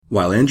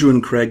While Andrew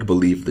and Craig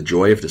believe the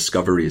joy of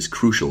discovery is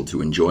crucial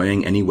to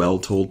enjoying any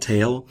well-told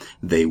tale,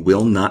 they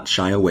will not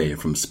shy away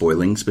from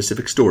spoiling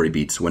specific story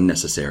beats when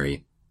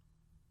necessary.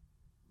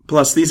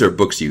 Plus, these are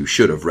books you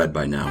should have read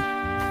by now.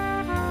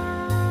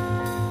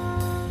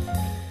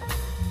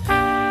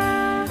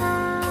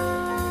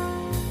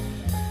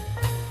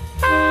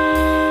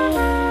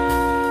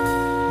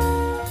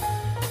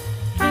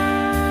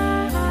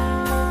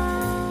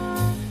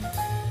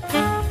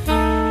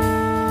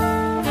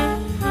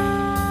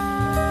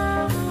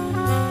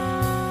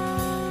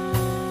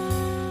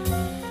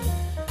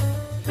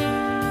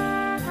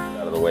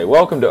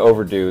 Welcome to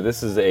Overdue.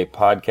 This is a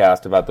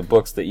podcast about the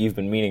books that you've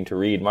been meaning to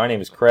read. My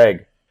name is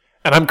Craig.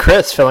 And I'm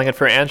Chris, filling in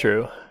for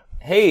Andrew.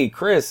 Hey,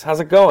 Chris, how's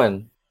it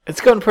going? It's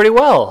going pretty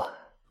well.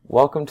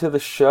 Welcome to the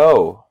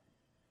show.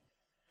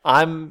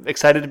 I'm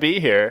excited to be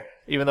here,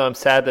 even though I'm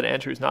sad that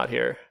Andrew's not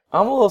here.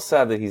 I'm a little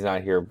sad that he's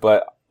not here,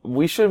 but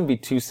we shouldn't be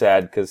too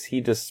sad because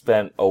he just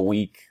spent a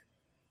week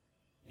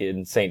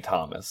in St.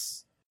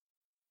 Thomas.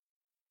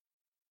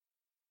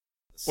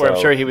 Where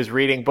I'm sure he was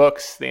reading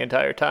books the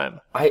entire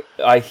time.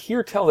 I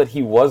hear tell that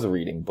he was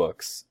reading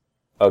books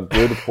a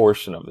good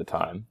portion of the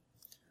time.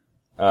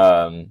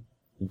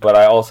 But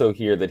I also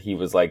hear that he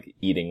was like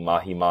eating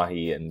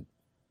mahi-mahi and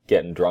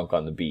getting drunk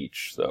on the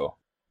beach, so.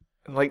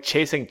 Like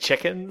chasing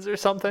chickens or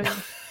something?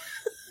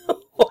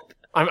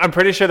 I'm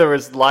pretty sure there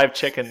was live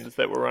chickens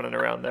that were running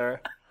around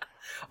there.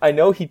 I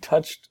know he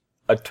touched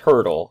a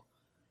turtle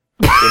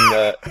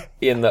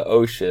in the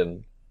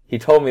ocean. He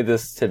told me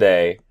this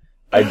today.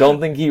 I don't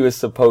think he was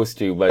supposed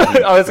to, but...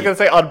 I was going to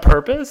say on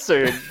purpose,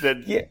 or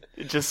did it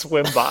just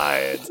swim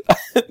by?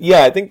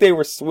 Yeah, I think they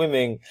were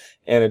swimming,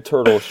 and a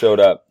turtle showed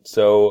up.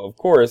 So, of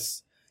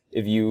course,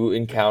 if you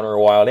encounter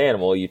a wild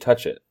animal, you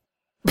touch it.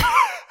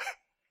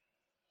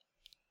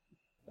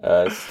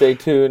 Stay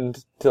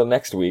tuned till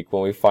next week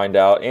when we find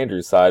out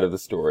Andrew's side of the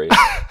story.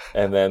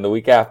 And then the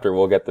week after,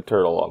 we'll get the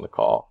turtle on the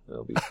call.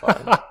 It'll be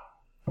fine.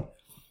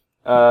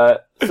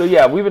 So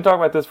yeah, we've been talking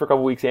about this for a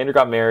couple weeks. Andrew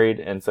got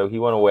married, and so he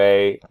went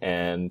away,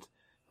 and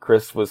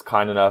Chris was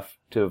kind enough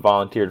to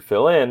volunteer to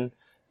fill in,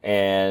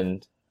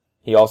 and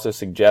he also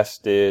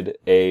suggested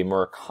a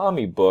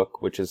Murakami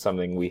book, which is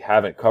something we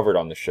haven't covered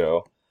on the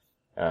show.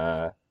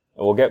 And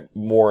we'll get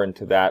more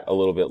into that a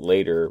little bit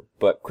later.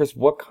 But Chris,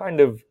 what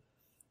kind of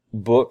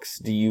books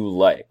do you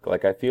like?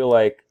 Like, I feel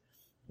like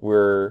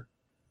we're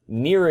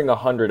nearing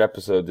 100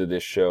 episodes of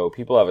this show.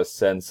 People have a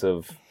sense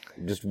of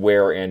just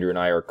where Andrew and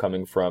I are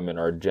coming from and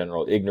our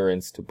general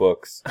ignorance to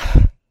books.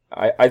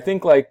 I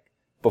think, like,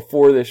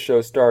 before this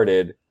show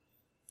started,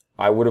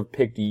 I would have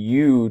picked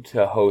you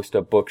to host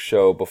a book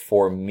show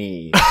before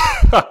me.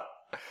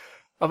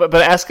 But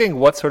asking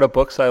what sort of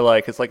books I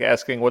like is like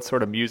asking what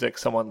sort of music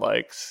someone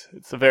likes.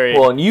 It's a very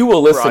well, and you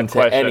will listen to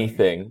question.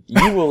 anything.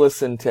 You will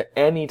listen to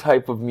any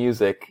type of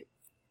music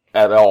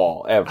at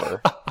all,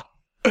 ever.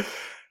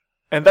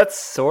 And that's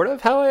sort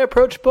of how I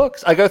approach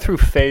books. I go through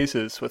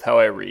phases with how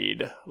I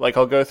read. Like,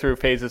 I'll go through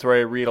phases where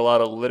I read a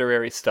lot of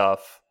literary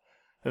stuff,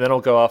 and then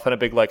I'll go off on a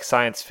big, like,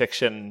 science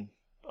fiction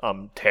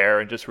tear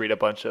and just read a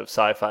bunch of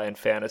sci-fi and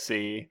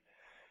fantasy.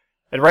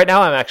 And right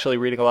now I'm actually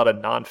reading a lot of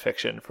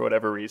nonfiction for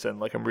whatever reason.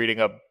 Like, I'm reading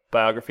a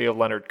biography of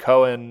Leonard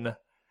Cohen,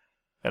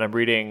 and I'm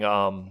reading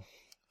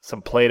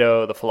some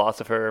Plato, the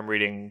philosopher. I'm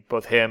reading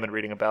both him and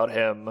reading about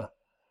him.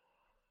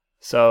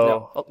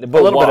 So, a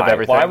little bit of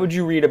everything. Why would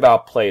you read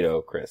about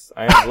Plato, Chris?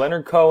 I am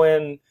Leonard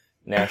Cohen,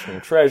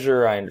 National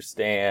Treasure, I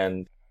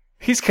understand.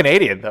 He's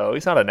Canadian, though.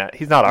 He's not our national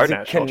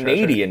treasure.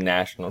 Canadian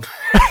national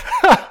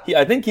treasure.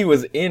 I think he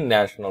was in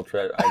National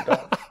Treasure. I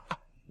don't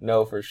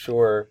know for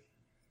sure.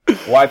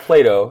 Why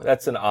Plato?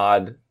 That's an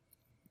odd...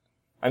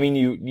 I mean,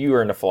 you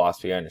are into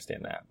philosophy, I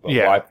understand that. But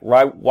yeah.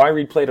 Why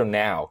read Plato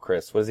now,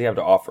 Chris? What does he have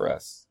to offer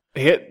us?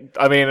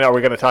 I mean, are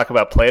we going to talk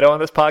about Plato on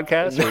this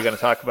podcast? Or are we going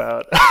to talk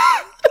about...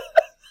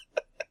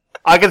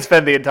 I could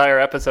spend the entire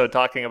episode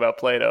talking about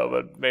Plato,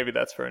 but maybe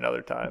that's for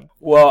another time.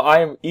 Well, I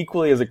am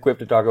equally as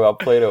equipped to talk about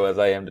Plato as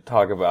I am to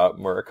talk about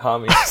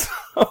Murakami,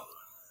 so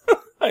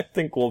I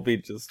think we'll be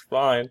just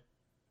fine.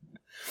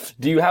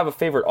 Do you have a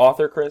favorite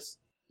author, Chris?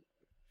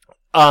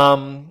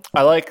 I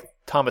like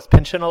Thomas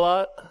Pynchon a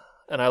lot,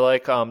 and I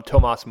like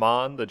Thomas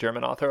Mann, the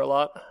German author, a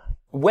lot.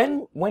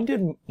 When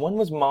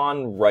was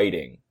Mann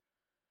writing?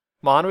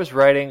 Mann was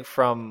writing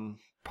from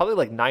probably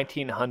like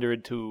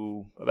 1900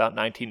 to about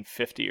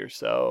 1950 or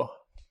so.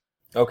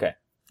 Okay.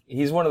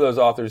 He's one of those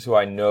authors who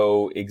I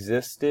know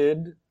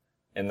existed,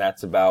 and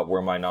that's about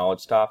where my knowledge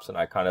stops, and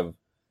I kind of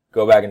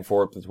go back and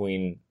forth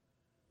between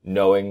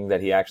knowing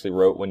that he actually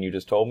wrote when you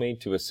just told me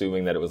to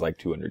assuming that it was like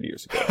 200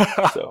 years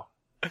ago. So,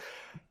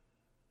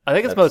 I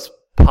think his most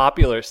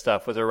popular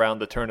stuff was around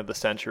the turn of the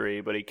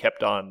century, but he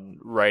kept on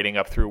writing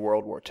up through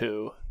World War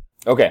II.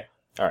 Okay.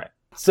 All right.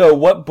 So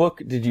what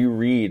book did you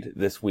read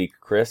this week,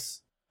 Chris?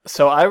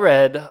 So I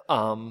read,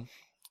 and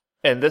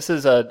this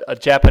is a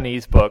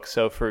Japanese book,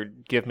 so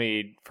forgive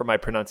me for my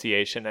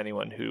pronunciation,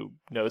 anyone who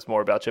knows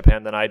more about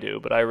Japan than I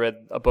do, but I read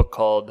a book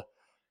called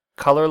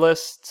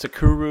Colorless,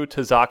 Tsukuru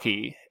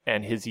Tazaki,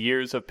 and His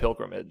Years of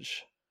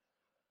Pilgrimage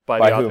by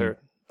the whom? author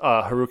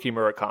Haruki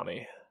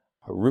Murakami.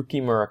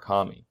 Haruki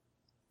Murakami.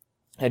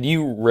 Had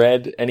you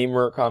read any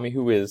Murakami?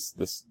 Who is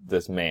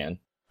this man?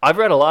 I've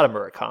read a lot of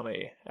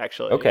Murakami,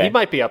 actually. Okay. He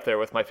might be up there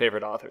with my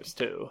favorite authors,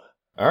 too.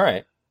 All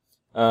right.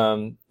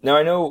 Now,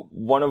 I know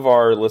one of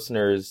our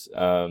listeners,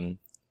 I'm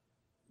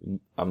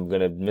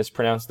going to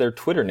mispronounce their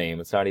Twitter name.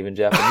 It's not even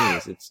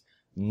Japanese. It's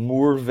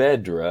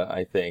Mourvedre,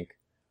 I think.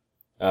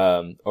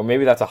 Or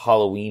maybe that's a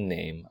Halloween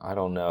name. I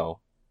don't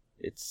know.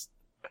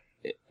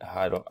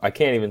 I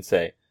can't even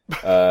say.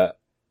 At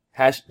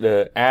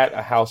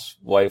a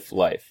housewife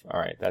life. All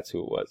right, that's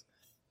who it was.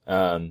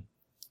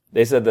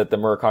 They said that the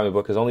Murakami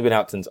book has only been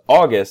out since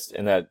August,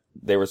 and that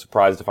they were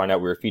surprised to find out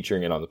we were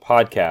featuring it on the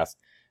podcast.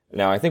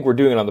 Now, I think we're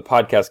doing it on the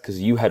podcast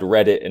because you had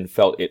read it and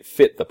felt it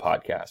fit the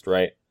podcast,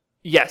 right?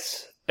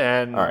 Yes,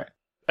 and all right.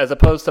 As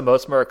opposed to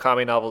most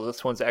Murakami novels,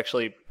 this one's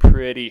actually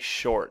pretty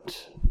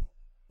short.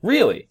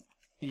 Really?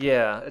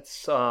 Yeah,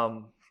 it's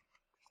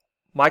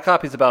my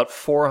copy's about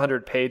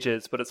 400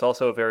 pages, but it's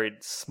also a very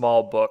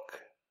small book.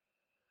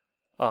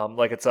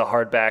 Like it's a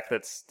hardback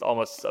that's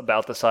almost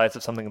about the size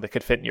of something that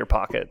could fit in your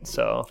pocket.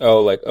 So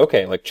like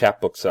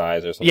chapbook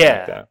size or something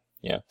like that.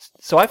 Yeah.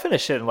 So I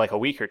finished it in like a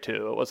week or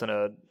two. It wasn't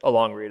a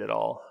long read at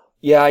all.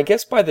 Yeah, I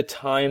guess by the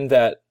time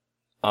that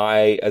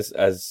I,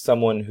 as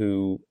someone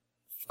who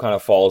kind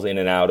of falls in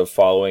and out of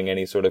following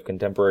any sort of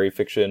contemporary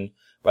fiction,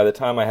 by the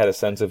time I had a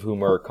sense of who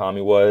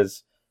Murakami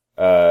was,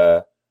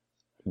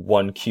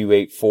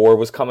 1Q84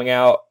 was coming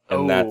out,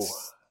 and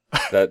that's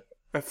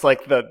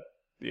like the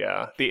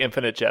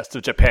infinite jest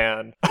of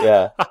Japan.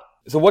 Yeah.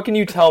 So what can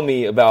you tell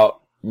me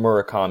about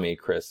Murakami,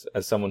 Chris,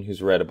 as someone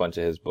who's read a bunch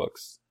of his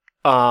books?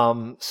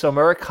 So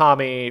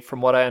Murakami,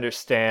 from what I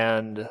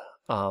understand,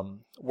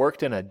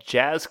 worked in a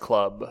jazz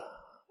club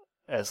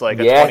as like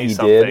a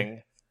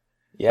 20-something.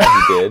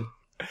 Yeah, he did.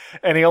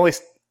 And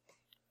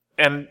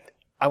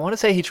I want to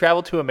say he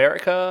traveled to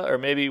America or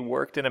maybe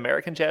worked in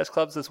American jazz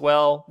clubs as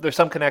well. There's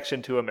some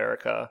connection to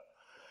America.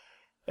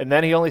 And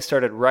then he only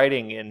started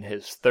writing in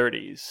his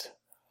 30s.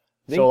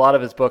 So a lot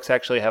of his books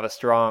actually have a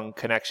strong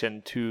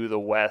connection to the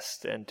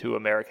West and to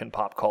American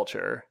pop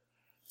culture.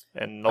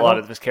 And a lot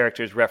of his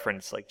characters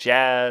reference like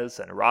jazz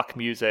and rock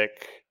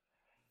music.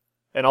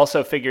 And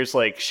also figures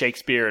like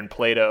Shakespeare and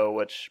Plato,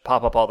 which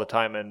pop up all the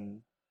time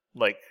in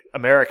like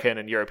American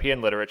and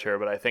European literature,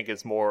 but I think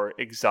is more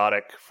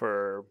exotic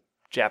for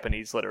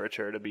Japanese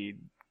literature to be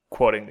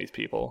quoting these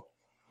people.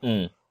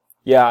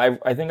 Yeah,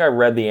 I think I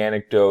read the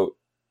anecdote,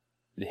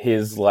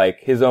 his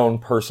own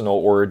personal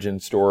origin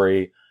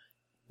story,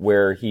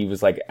 where he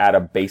was like at a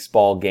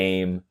baseball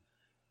game.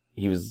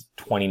 He was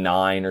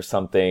 29 or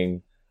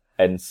something,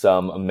 and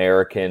some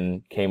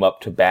American came up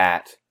to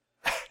bat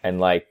and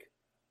like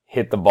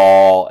hit the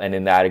ball, and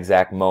in that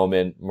exact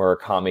moment,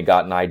 Murakami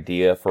got an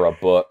idea for a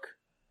book,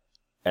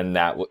 and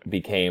that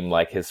became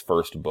like his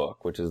first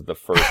book, which is the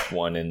first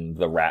one in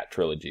the Rat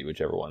trilogy,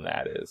 whichever one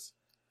that is.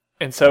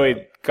 And so he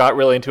got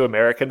really into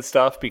American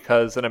stuff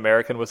because an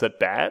American was at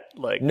bat?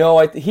 No,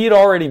 he had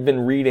already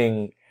been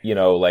reading,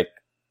 like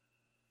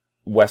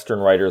Western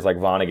writers like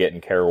Vonnegut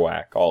and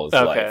Kerouac all his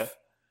life.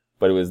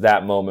 But it was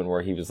that moment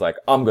where he was like,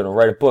 I'm going to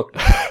write a book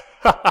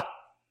now.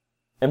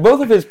 And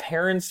both of his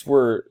parents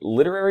were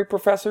literary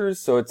professors,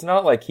 so it's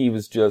not like he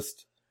was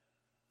just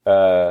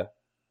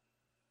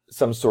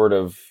some sort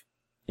of,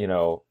 I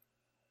don't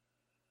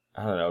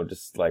know,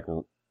 just like,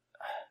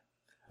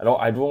 I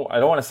don't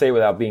want to say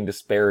without being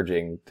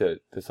disparaging to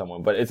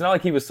someone, but it's not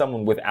like he was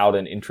someone without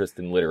an interest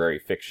in literary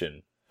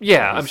fiction.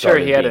 Yeah, I'm sure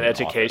he had an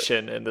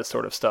education in this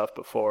sort of stuff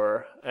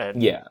before.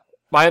 And yeah.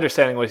 My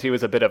understanding was he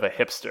was a bit of a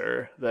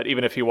hipster, that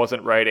even if he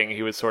wasn't writing,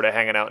 he was sort of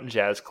hanging out in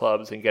jazz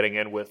clubs and getting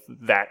in with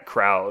that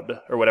crowd,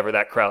 or whatever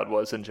that crowd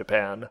was in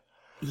Japan.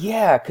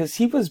 Yeah, because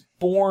he was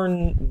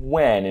born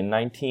when? In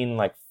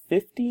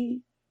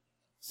 1950?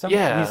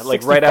 Yeah,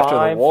 like right after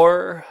the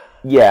war.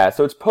 Yeah,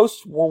 so it's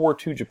post-World War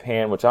II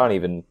Japan, which can't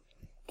even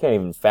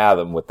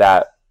fathom what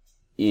that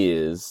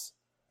is.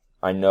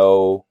 I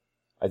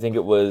think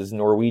it was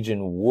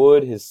Norwegian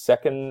Wood, his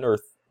second or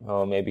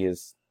maybe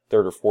his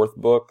third or fourth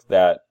book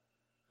that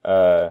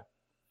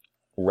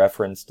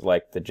referenced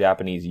like the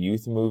Japanese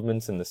youth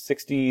movements in the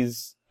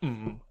 60s,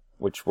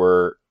 which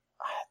were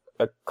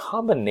a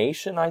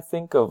combination, I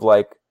think, of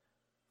like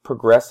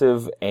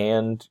progressive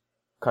and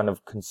kind of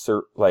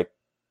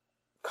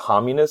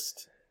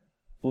communist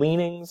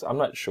leanings. I'm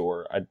not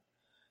sure.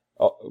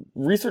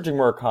 Researching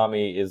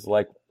Murakami is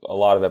like a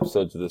lot of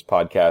episodes of this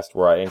podcast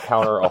where I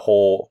encounter a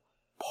whole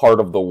part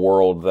of the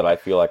world that I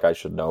feel like I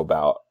should know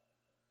about,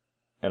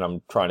 and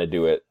I'm trying to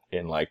do it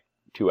in like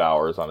 2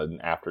 hours on an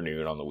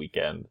afternoon on the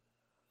weekend.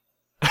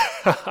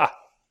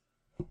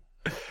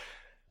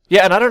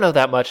 Yeah, and I don't know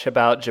that much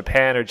about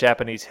Japan or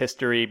Japanese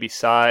history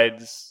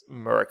besides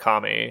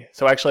Murakami.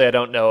 So actually I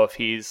don't know if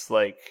he's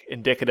like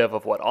indicative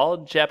of what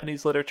all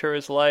Japanese literature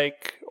is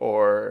like,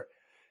 or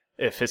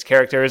if his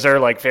characters are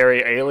like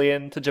very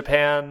alien to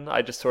Japan.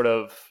 I just sort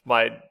of,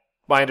 my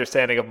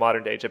understanding of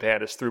modern day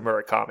Japan is through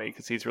Murakami,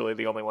 because he's really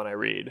the only one I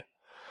read.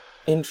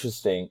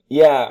 Interesting.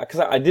 Yeah, because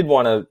I did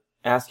want to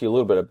ask you a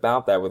little bit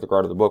about that with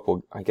regard to the book.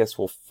 Well, I guess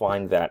we'll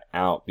find that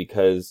out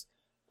because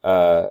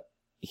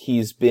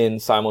he's been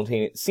sounds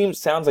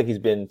like he's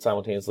been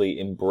simultaneously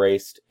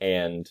embraced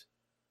and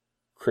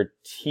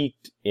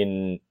critiqued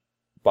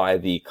by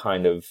the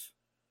kind of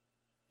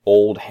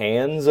old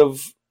hands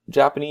of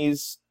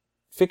Japanese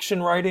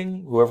fiction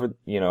writing, whoever,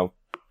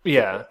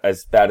 Yeah.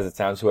 as bad as it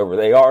sounds, whoever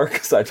they are,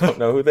 because I don't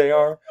know who they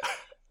are.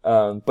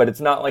 But it's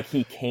not like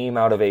he came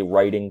out of a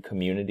writing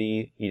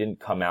community. He didn't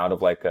come out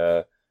of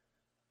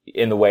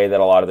in the way that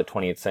a lot of the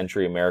 20th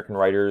century American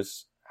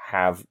writers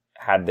have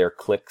had their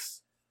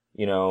cliques,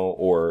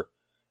 or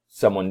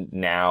someone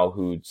now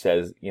who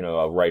says,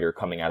 a writer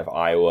coming out of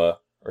Iowa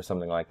or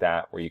something like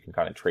that, where you can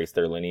kind of trace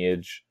their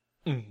lineage.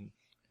 Mm-hmm.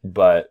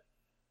 But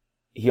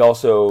he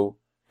also,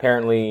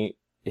 apparently,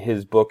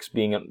 his books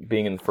being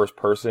in the first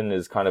person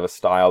is kind of a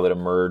style that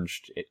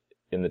emerged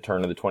in the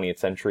turn of the 20th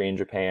century in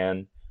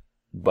Japan.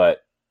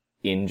 But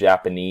in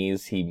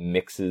Japanese, he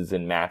mixes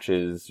and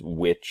matches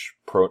which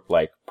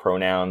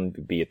pronoun,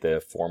 be it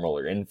the formal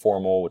or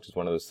informal, which is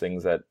one of those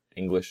things that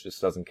English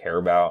just doesn't care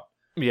about.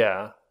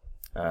 Yeah.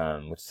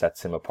 Which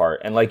sets him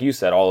apart. And like you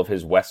said, all of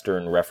his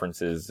Western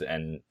references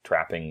and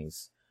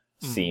trappings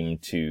seem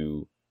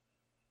to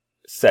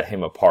set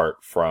him apart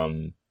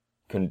from,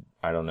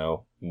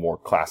 more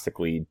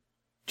classically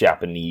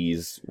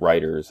Japanese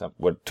writers.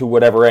 To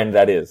whatever end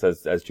that is,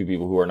 as two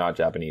people who are not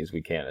Japanese,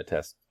 we can't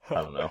attest.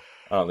 I don't know.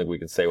 I don't think we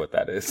can say what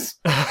that is.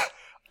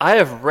 I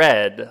have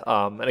read,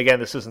 and again,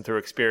 this isn't through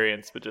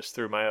experience, but just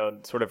through my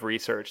own sort of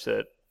research,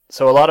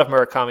 so a lot of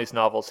Murakami's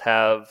novels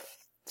have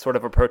sort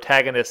of a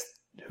protagonist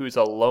who's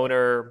a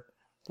loner,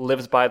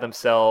 lives by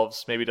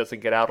themselves, maybe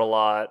doesn't get out a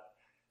lot,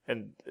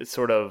 and is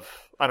sort of,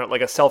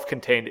 like a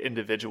self-contained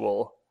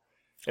individual.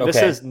 And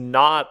This is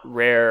not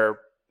rare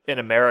in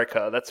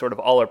America. That's sort of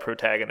all our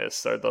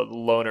protagonists are the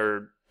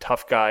loner,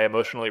 tough guy,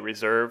 emotionally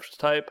reserved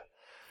type.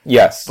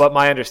 Yes. But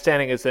my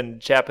understanding is in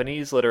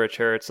Japanese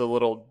literature, it's a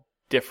little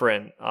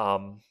different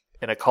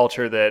in a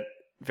culture that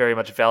very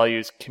much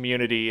values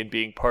community and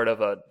being part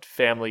of a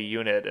family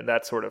unit and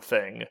that sort of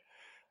thing,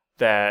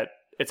 that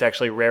it's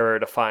actually rarer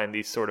to find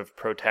these sort of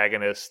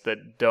protagonists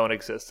that don't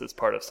exist as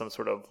part of some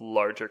sort of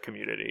larger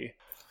community.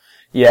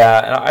 Yeah,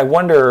 and I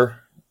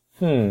wonder,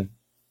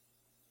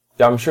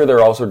 I'm sure there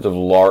are all sorts of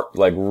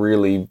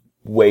really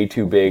way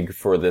too big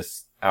for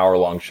this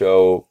hour-long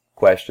show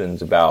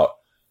questions about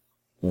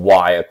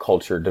why a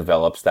culture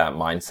develops that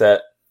mindset.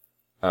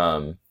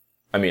 On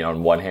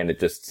one hand, it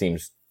just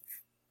seems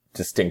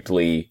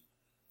distinctly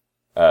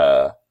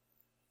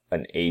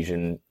an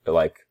Asian,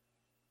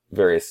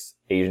 various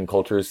Asian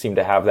cultures seem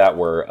to have that,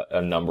 where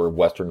a number of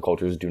Western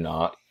cultures do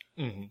not.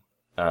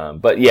 Mm-hmm.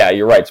 But yeah,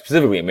 you're right.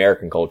 Specifically,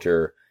 American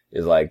culture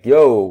is like,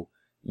 yo,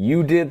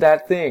 you did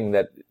that thing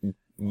that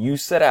you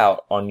set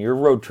out on your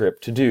road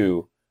trip to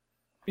do.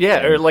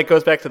 Yeah, or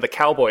goes back to the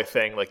cowboy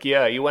thing.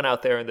 You went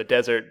out there in the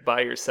desert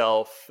by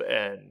yourself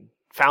and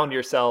found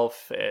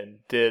yourself and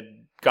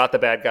got the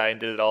bad guy and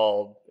did it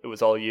all. It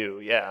was all you.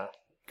 Yeah.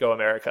 Go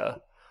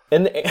America.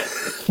 And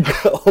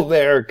go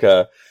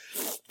America.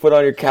 Put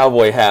on your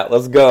cowboy hat.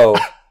 Let's go.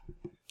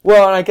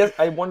 Well, and I guess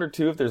I wonder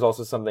too if there's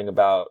also something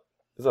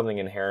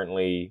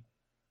inherently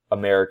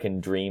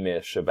American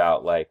dreamish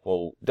about it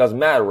doesn't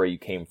matter where you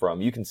came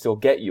from. You can still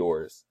get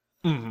yours.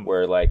 Mm-hmm.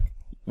 Where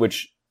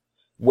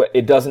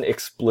it doesn't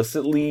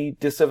explicitly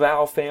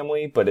disavow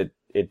family, but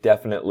it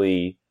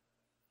definitely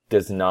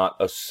does not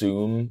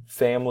assume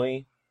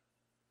family.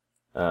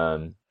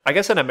 I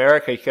guess in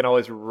America you can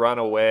always run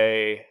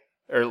away,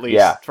 or at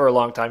least for a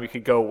long time you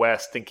could go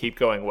west and keep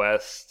going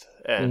west,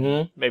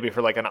 and maybe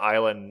for an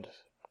island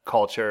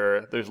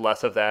culture there's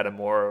less of that and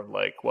more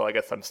I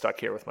guess I'm stuck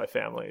here with my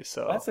family.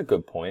 So that's a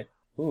good point.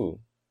 Ooh,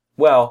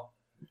 well,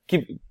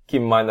 keep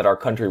in mind that our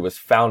country was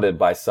founded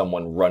by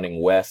someone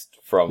running west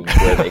from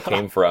where they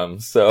came from.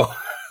 So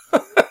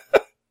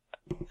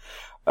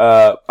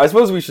I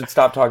suppose we should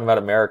stop talking about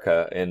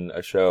America in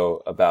a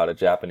show about a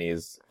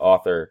Japanese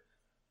author.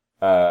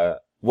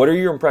 What are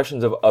your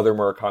impressions of other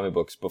Murakami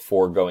books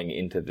before going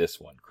into this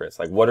one, Chris?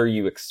 What are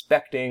you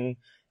expecting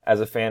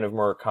as a fan of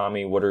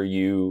Murakami? What are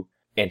you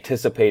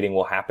anticipating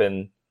will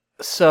happen?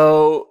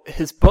 So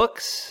his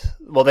books,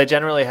 they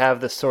generally have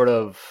this sort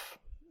of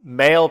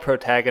male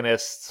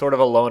protagonist, sort of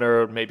a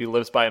loner, maybe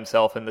lives by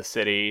himself in the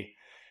city,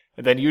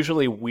 and then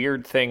usually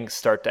weird things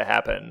start to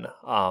happen.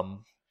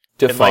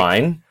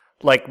 Define.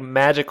 Like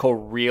magical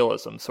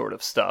realism sort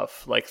of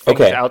stuff,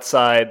 things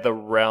outside the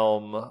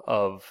realm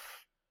of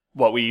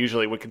what we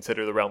usually would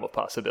consider the realm of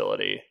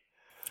possibility.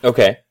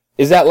 Okay.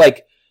 Is that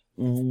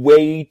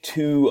way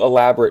too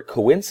elaborate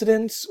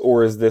coincidence,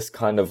 or is this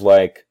kind of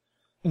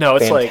no,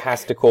 it's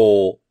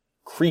fantastical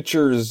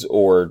creatures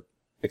or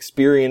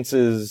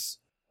experiences?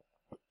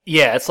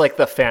 Yeah, it's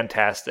the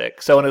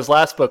fantastic. So in his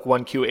last book,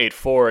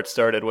 1Q84, it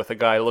started with a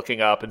guy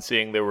looking up and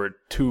seeing there were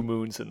 2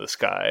 moons in the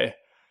sky.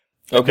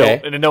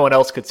 And no one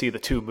else could see the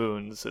 2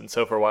 moons. And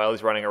so for a while,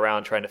 he's running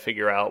around trying to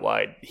figure out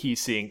why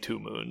he's seeing 2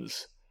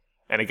 moons.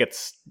 And it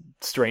gets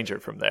stranger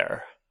from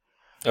there.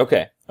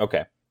 Okay.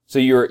 So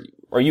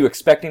are you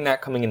expecting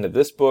that coming into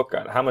this book?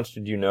 How much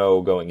did you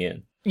know going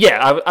in?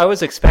 Yeah, I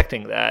was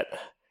expecting that.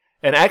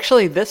 And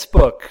actually, this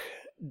book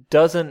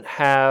doesn't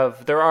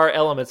have... There are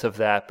elements of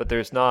that, but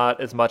there's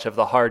not as much of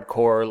the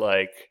hardcore,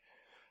 like,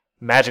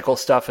 magical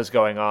stuff is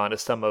going on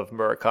as some of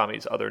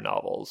Murakami's other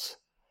novels.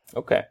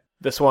 Okay.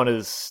 This one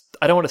is,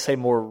 I don't want to say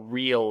more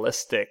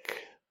realistic,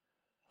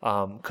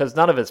 because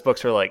none of his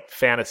books are like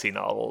fantasy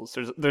novels.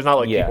 There's not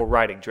like people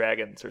riding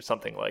dragons or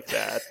something like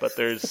that, but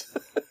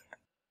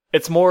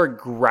it's more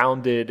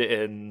grounded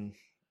in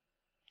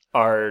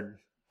our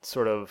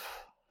sort of,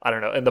 I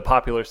don't know, in the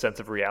popular sense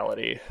of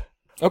reality.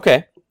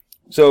 Okay.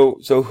 So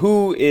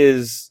who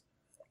is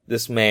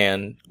this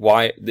man?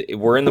 Why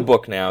we're in the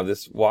book now?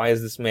 Why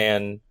is this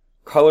man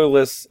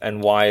colorless,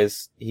 and why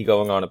is he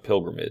going on a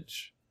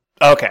pilgrimage?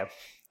 Okay.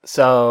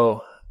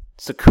 So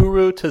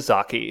Tsukuru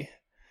Tazaki.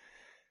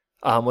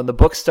 When the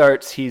book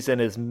starts, he's in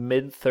his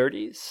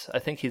mid-30s. I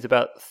think he's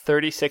about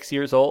 36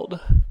 years old.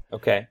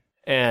 Okay.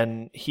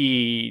 And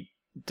he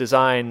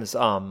designs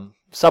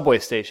subway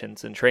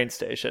stations and train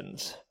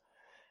stations.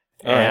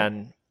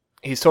 And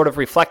he's sort of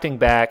reflecting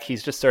back.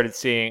 He's just started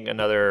seeing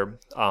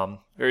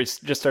he's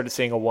just started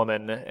seeing a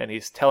woman, and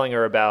he's telling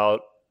her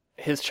about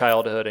his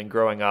childhood and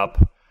growing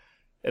up.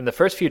 And the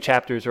first few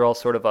chapters are all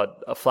sort of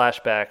a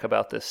flashback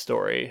about this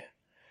story.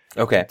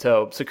 Okay.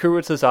 So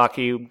Tsukuru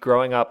Tazaki,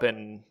 growing up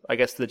in, I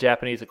guess, the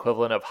Japanese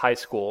equivalent of high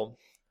school,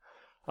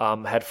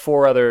 had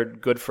 4 other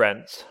good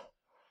friends.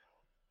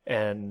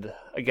 And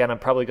again, I'm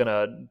probably going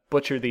to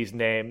butcher these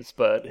names,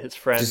 but his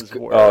friends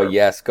were... Oh,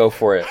 yes, go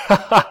for it.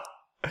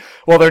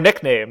 Well, their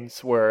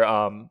nicknames were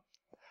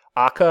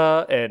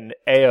Aka and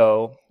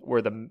Ao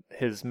were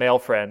his male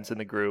friends in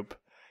the group,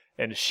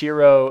 and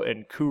Shiro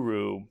and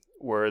Kuru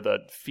were the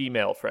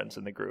female friends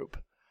in the group.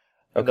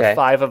 And the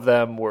 5 of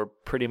them were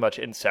pretty much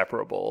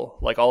inseparable.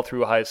 Like all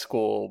through high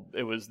school,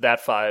 it was that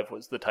 5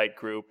 was the tight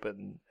group,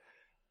 and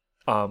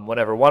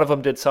whenever one of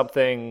them did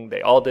something,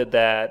 they all did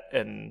that,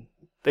 and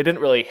they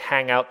didn't really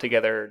hang out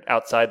together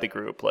outside the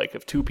group. Like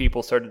if 2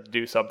 people started to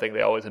do something,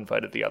 they always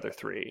invited the other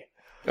 3.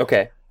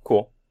 Okay,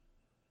 cool.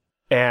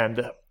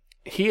 And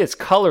he is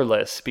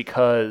colorless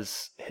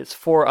because his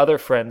 4 other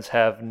friends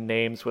have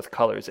names with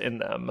colors in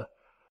them.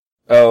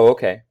 Oh,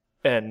 okay.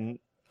 And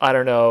I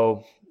don't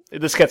know...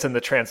 This gets into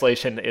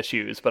translation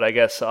issues, but I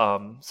guess,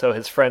 so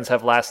his friends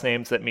have last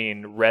names that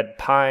mean red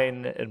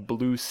pine and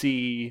blue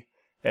sea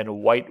and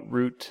white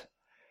root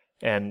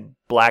and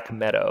black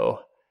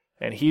meadow.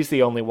 And he's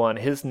the only one,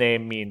 his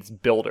name means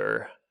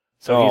builder.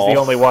 So he's the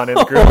only one in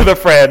the group of the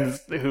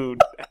friends who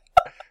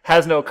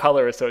has no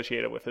color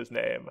associated with his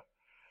name.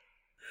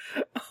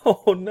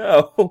 Oh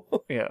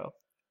no. Yeah.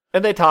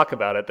 And they talk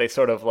about it. They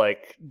sort of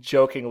like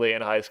jokingly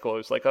in high school,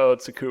 it's like, oh,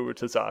 it's Tsukuru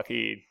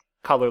Tazaki.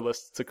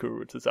 Colorless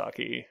Tsukuru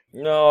Tazaki.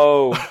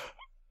 No.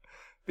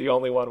 The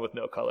only one with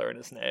no color in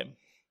his name.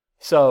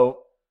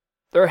 So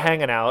they're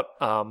hanging out.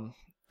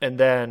 And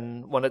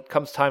then when it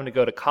comes time to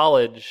go to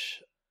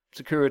college,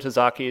 Tsukuru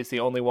Tazaki is the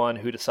only one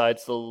who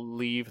decides to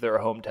leave their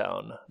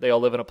hometown. They all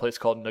live in a place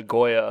called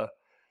Nagoya.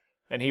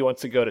 And he wants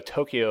to go to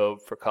Tokyo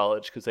for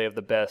college because they have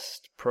the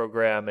best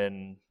program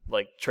in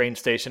like train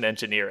station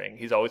engineering.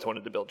 He's always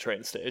wanted to build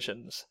train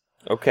stations.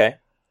 Okay.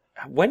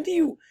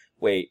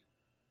 Wait.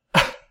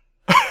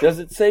 Does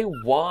it say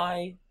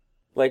why?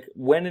 Like,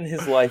 when in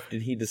his life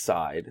did he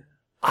decide?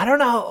 I don't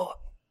know.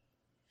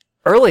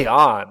 Early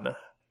on.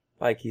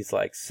 Like, he's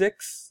like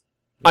 6?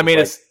 I mean,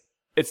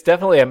 it's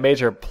definitely a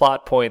major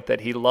plot point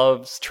that he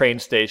loves train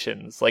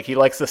stations. Like, he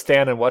likes to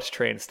stand and watch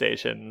train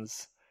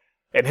stations.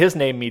 And his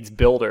name means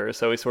builder,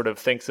 so he sort of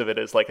thinks of it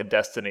as like a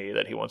destiny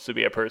that he wants to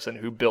be a person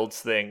who builds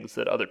things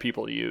that other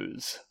people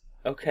use.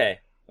 Okay.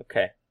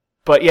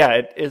 But yeah,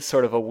 it is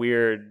sort of a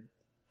weird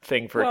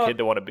thing for a kid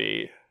to want to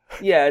be.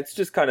 Yeah, it's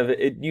just kind of,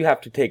 you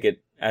have to take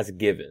it as a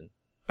given.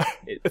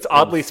 It's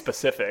oddly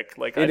specific.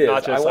 Like, it not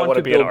is. just I want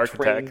to be an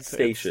architect. Train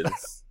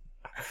stations.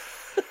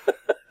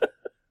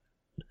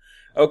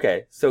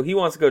 Okay, so he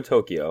wants to go to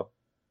Tokyo.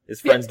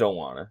 His friends don't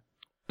want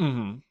to.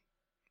 Mm-hmm.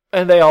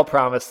 And they all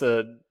promise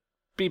to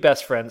be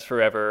best friends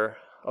forever,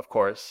 of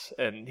course.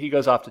 And he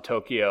goes off to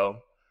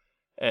Tokyo.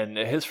 And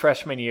his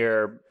freshman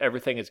year,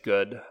 everything is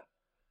good.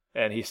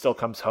 And he still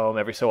comes home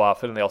every so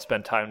often, and they all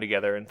spend time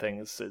together, and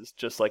things is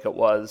just like it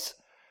was.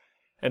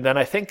 And then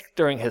I think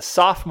during his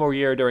sophomore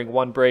year, during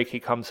one break, he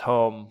comes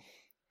home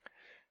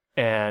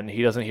and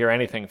he doesn't hear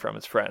anything from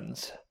his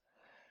friends.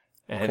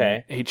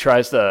 And he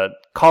tries to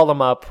call them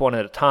up one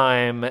at a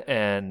time,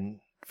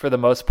 and for the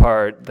most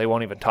part, they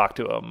won't even talk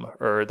to him.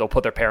 Or they'll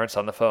put their parents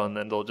on the phone,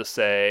 and they'll just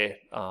say,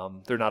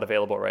 they're not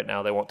available right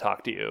now, they won't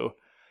talk to you.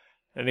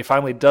 And he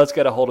finally does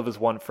get a hold of his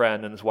one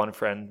friend, and his one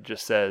friend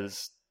just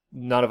says,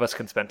 none of us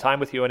can spend time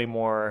with you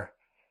anymore,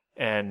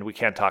 and we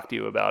can't talk to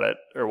you about it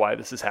or why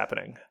this is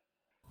happening.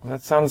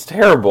 That sounds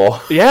terrible.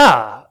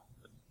 Yeah.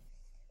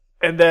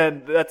 And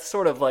then that's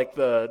sort of like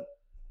the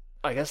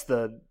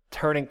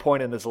turning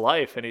point in his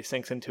life, and he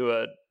sinks into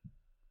a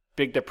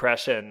big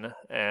depression,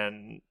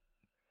 and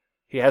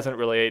he hasn't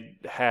really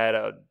had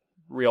a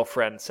real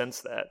friend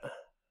since that.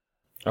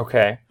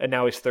 Okay. And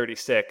now he's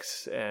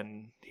 36,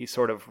 and he's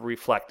sort of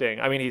reflecting.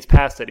 I mean, he's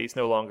past it. He's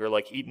no longer,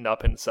 like, eaten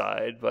up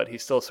inside, but he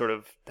still sort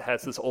of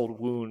has this old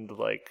wound,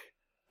 like,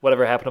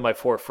 whatever happened to my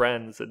 4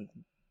 friends, and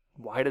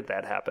why did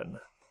that happen?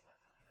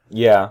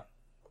 Yeah.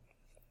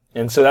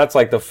 And so that's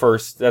like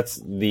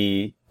that's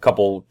the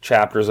couple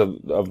chapters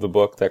of the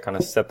book that kind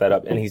of set that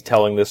up. And he's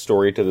telling this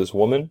story to this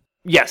woman?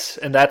 Yes,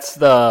 and that's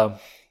the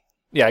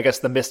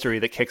mystery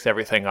that kicks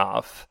everything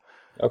off.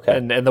 Okay.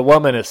 And the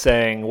woman is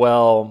saying,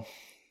 well,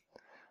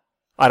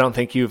 I don't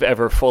think you've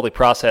ever fully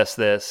processed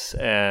this,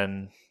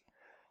 and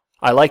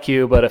I like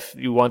you, but if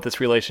you want this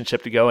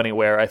relationship to go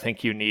anywhere, I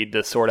think you need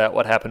to sort out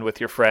what happened with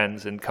your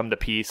friends and come to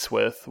peace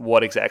with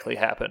what exactly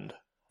happened.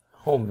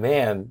 Oh,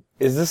 man.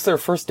 Is this their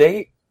first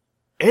date?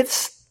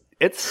 It's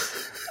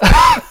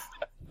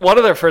one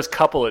of their first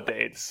couple of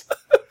dates.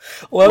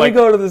 Let me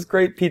go to this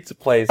great pizza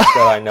place that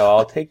I know.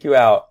 I'll take you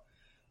out.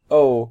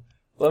 Oh,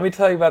 let me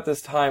tell you about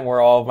this time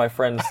where all of my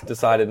friends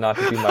decided not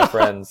to be my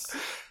friends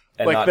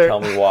and like not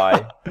tell me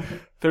why.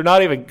 They're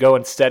not even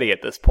going steady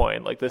at this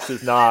point. Like, this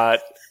is not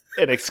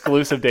an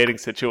exclusive dating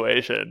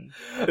situation.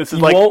 This is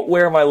you won't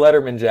wear my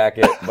Letterman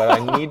jacket, but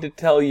I need to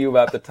tell you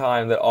about the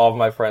time that all of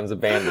my friends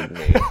abandoned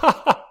me.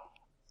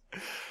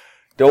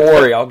 Don't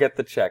worry, I'll get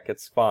the check.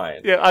 It's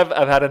fine. Yeah,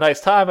 I've had a nice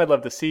time. I'd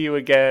love to see you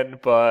again,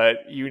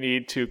 but you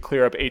need to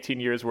clear up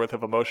 18 years worth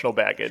of emotional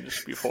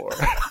baggage before.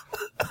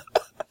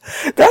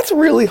 That's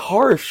really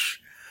harsh.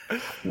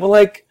 Well,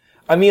 like,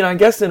 I mean, I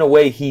guess in a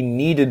way he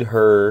needed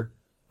her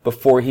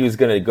before he was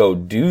going to go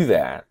do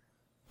that.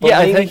 But yeah,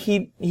 maybe I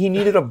think he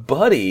needed a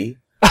buddy.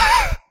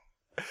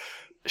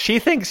 She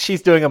thinks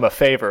she's doing him a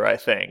favor, I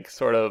think.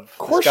 Sort of. Of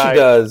course she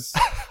does.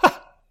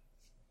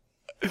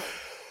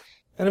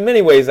 And in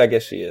many ways, I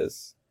guess she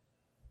is.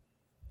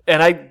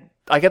 And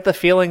I get the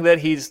feeling that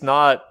he's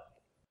not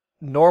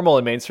normal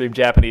in mainstream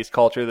Japanese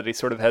culture, that he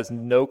sort of has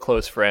no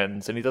close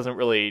friends, and he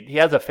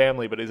has a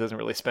family, but he doesn't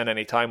really spend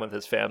any time with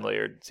his family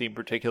or seem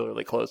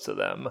particularly close to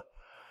them.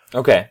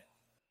 Okay.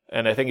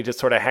 And I think he just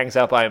sort of hangs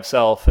out by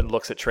himself and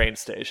looks at train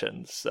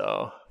stations,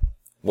 so...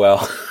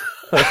 Well...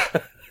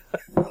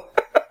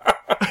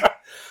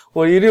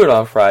 What are you doing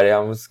on Friday?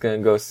 I'm just going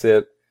to go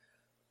sit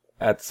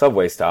at the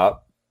subway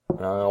stop, and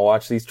I'm going to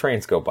watch these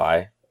trains go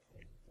by.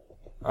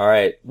 All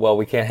right, well,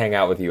 we can't hang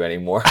out with you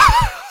anymore.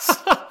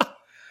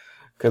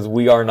 Because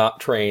we are not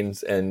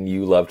trains, and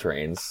you love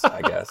trains,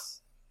 I guess.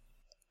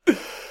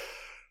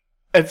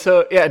 And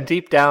so, yeah,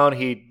 deep down,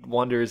 he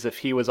wonders if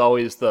he was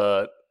always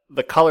the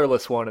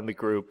colorless one in the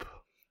group.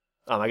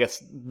 I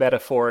guess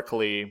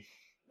metaphorically,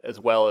 as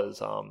well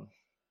as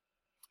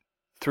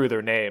through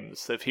their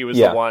names. If he was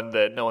the one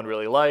that no one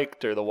really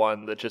liked, or the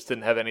one that just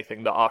didn't have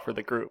anything to offer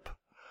the group.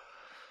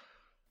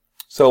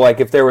 So, like,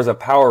 if there was a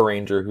Power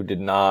Ranger who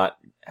did not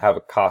have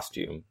a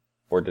costume,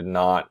 or did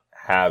not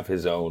have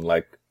his own,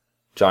 like,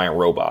 giant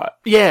robot.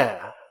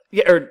 Yeah,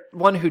 or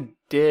one who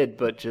did,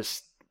 but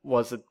just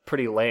was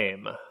pretty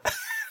lame.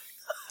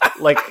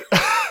 Like,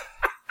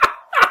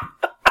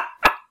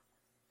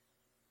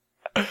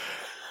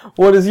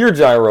 what is your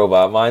giant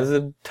robot? Mine's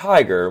a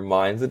tiger.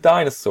 Mine's a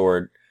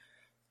dinosaur.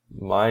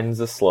 Mine's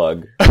a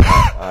slug.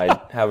 I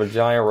have a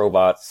giant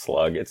robot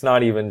slug. It's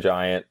not even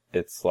giant.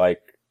 It's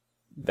like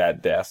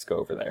that desk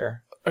over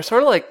there. Or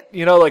sort of like,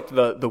 like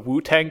the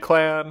Wu-Tang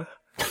Clan.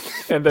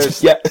 And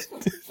there's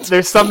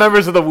there's some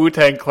members of the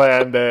Wu-Tang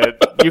Clan that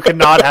you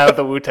cannot have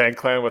the Wu-Tang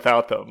Clan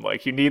without them.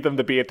 Like, you need them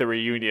to be at the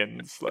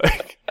reunions.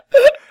 Like,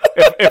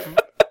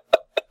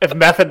 if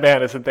Method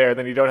Man isn't there,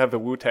 then you don't have the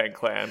Wu-Tang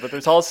Clan. But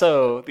there's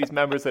also these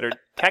members that are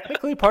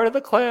technically part of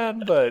the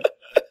clan, but...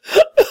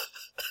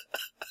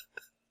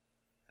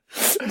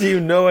 Do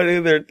you know any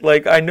of their...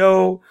 Like, I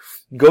know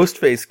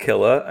Ghostface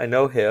Killa. I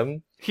know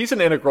him. He's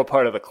an integral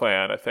part of the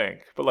clan, I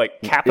think. But,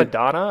 like,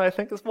 Capadonna, I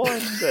think, is one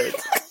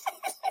that...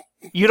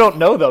 You don't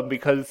know them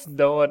because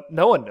no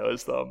one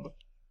knows them.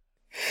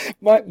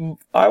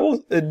 I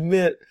will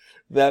admit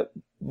that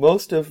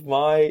most of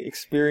my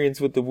experience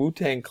with the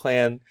Wu-Tang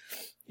Clan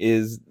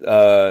is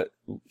Wu-Tang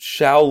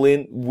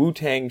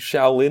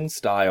Shaolin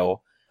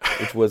style,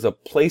 which was a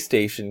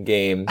PlayStation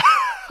game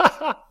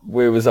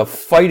where it was a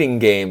fighting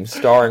game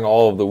starring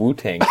all of the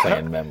Wu-Tang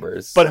Clan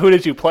members. But who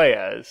did you play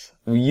as?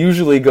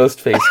 Usually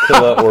Ghostface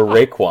Killa or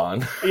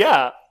Raekwon.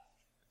 Yeah.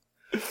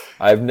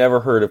 I've never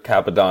heard of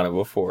Capadonna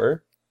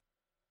before.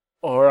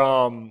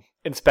 Or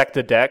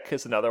Inspector Deck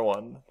is another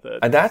one.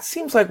 That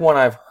seems like one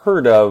I've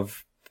heard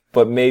of,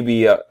 but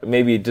maybe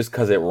just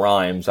because it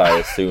rhymes, I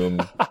assume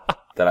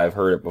that I've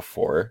heard it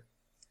before.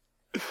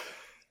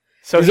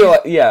 So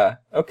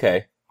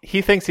okay.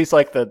 He thinks he's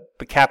like the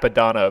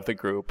Capadonna of the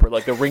group, or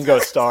like the Ringo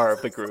Starr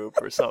of the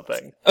group, or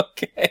something.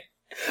 Okay.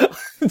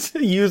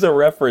 To use a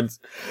reference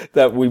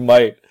that we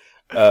might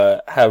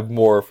have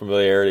more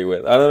familiarity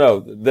with. I don't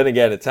know. Then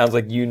again, it sounds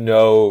like you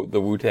know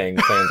the Wu-Tang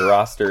Clan's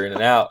roster in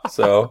and out,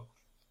 so...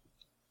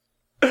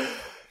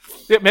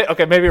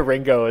 Okay, maybe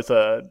Ringo is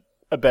a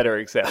better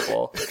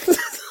example.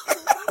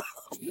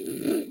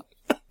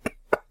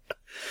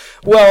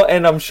 Well,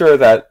 and I'm sure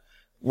that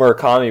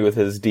Murakami, with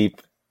his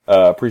deep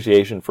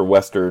appreciation for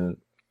Western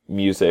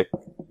music,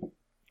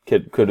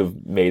 could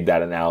have made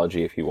that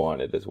analogy if he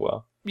wanted as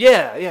well.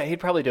 Yeah, he'd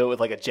probably do it with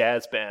like a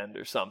jazz band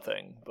or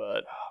something,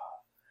 but...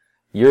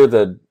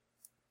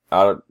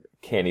 I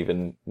can't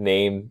even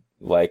name,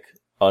 like,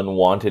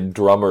 unwanted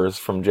drummers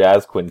from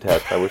jazz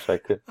quintets. I wish I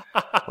could.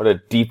 What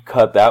a deep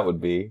cut that would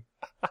be.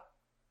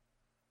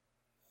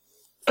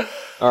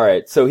 All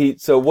right, so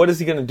what is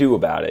he going to do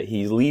about it?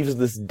 He leaves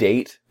this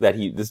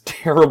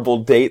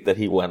terrible date that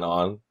he went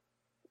on.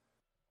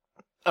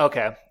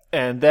 Okay,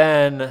 and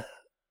then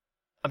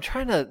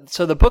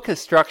so the book is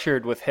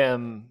structured with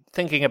him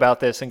thinking about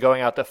this and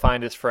going out to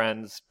find his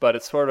friends, but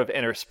it's sort of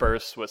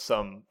interspersed with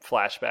some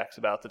flashbacks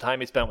about the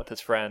time he spent with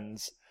his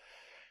friends,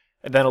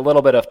 and then a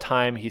little bit of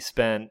time he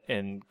spent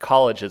in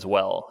college as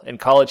well. In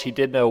college, he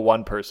did know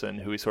one person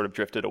who he sort of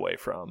drifted away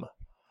from.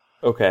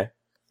 Okay.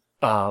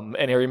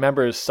 And he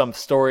remembers some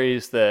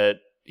stories that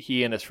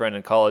he and his friend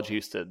in college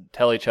used to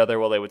tell each other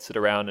while they would sit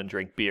around and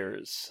drink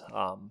beers.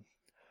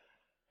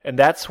 And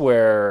that's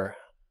where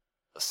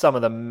some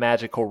of the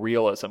magical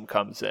realism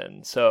comes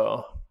in.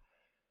 So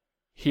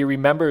he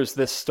remembers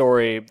this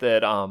story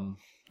that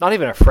not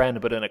even a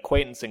friend, but an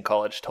acquaintance in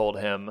college told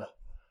him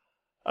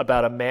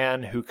about a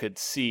man who could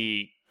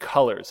see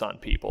colors on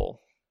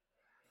people.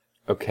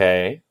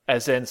 Okay.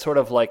 As in sort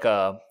of like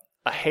a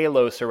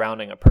halo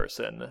surrounding a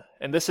person.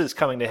 And this is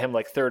coming to him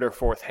like third or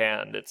fourth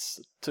hand. It's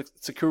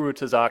Tsukuru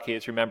Tazaki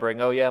is remembering,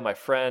 oh yeah, my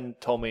friend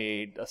told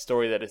me a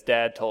story that his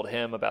dad told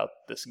him about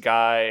this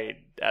guy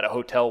at a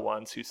hotel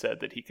once who said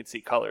that he could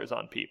see colors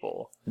on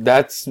people.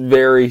 That's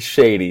very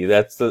shady.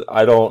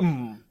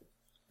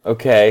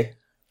 Okay.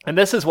 And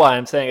this is why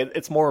I'm saying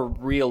it's more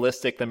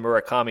realistic than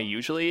Murakami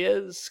usually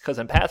is, because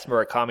in past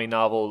Murakami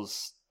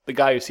novels, the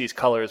guy who sees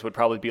colors would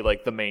probably be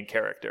like the main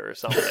character or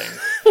something.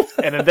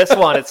 And in this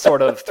one, it's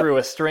sort of through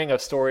a string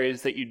of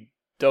stories that you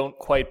don't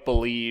quite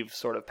believe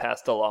sort of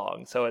passed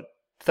along. So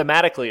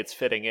thematically it's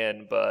fitting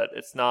in, but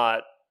it's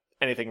not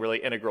anything really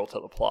integral to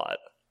the plot.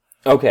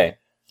 Okay.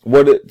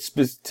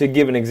 To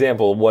give an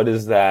example, what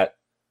is that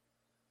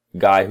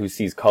guy who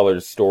sees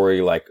colors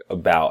story like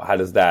about? How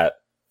does that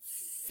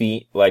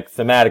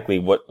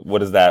thematically,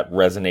 what is that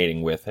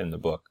resonating with in the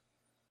book?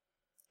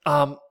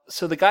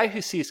 So the guy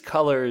who sees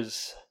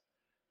colors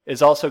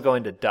is also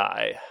going to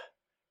die.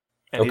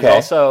 And okay. He's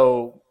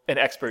also an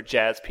expert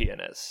jazz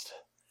pianist.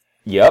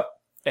 Yep.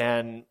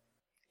 And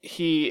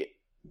he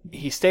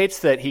states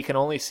that he can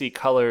only see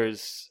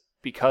colors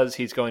because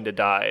he's going to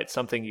die. It's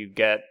something you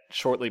get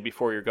shortly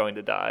before you're going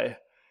to die.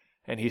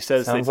 And he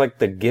says sounds like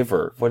The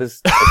Giver. What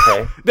is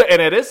okay?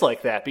 And it is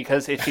like that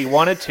because if he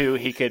wanted to,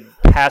 he could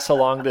pass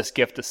along this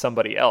gift to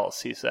somebody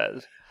else, he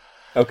says.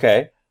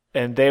 Okay.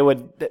 And they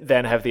would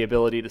then have the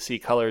ability to see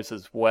colors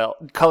as well,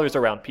 colors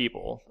around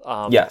people.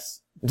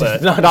 Yes.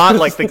 But not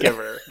like The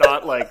Giver,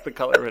 not like the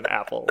color of an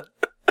apple.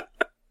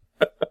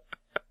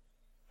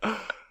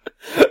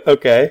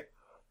 Okay.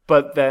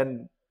 But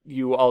then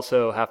you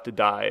also have to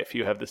die if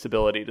you have this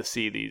ability to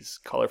see these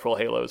colorful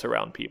halos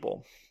around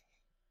people.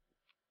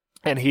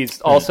 And he's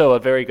also a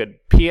very good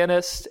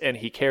pianist, and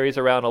he carries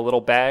around a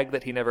little bag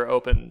that he never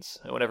opens.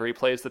 And whenever he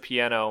plays the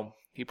piano,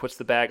 he puts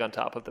the bag on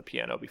top of the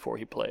piano before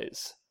he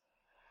plays.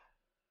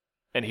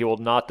 And he will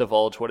not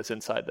divulge what is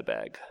inside the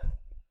bag.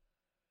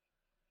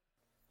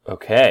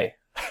 Okay.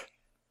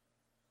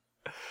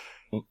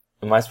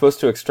 Am I supposed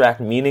to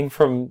extract meaning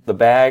from the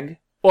bag?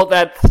 Well,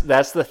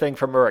 that's the thing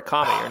from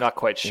Murakami. You're not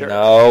quite sure.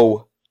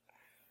 No.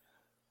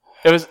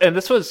 It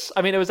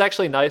was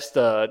actually nice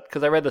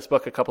because I read this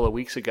book a couple of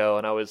weeks ago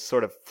and I was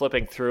sort of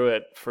flipping through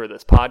it for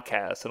this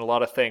podcast, and a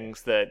lot of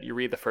things that you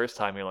read the first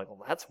time, you're like,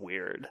 well, that's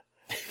weird.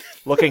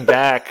 Looking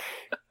back,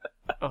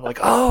 I'm like,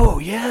 oh,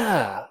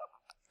 yeah,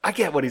 I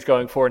get what he's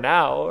going for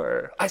now,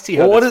 or I see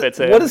how this fits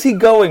in. What is he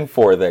going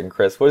for then,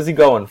 Chris? What is he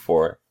going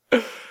for?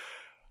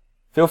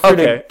 Feel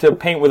free to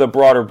paint with a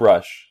broader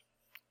brush.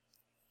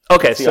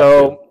 Okay,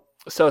 so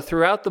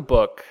throughout the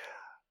book,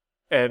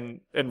 and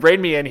rein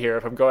me in here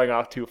if I'm going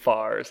off too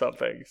far or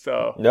something.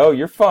 So no,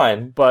 you're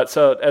fine. But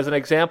so as an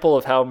example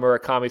of how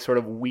Murakami sort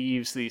of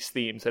weaves these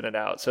themes in and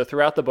out. So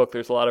throughout the book,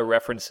 there's a lot of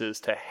references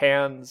to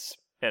hands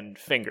and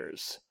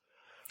fingers.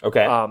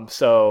 Okay.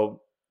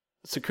 So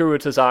Tsukuru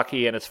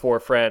Tazaki and his 4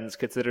 friends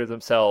consider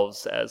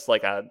themselves as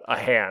like a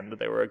hand.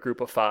 They were a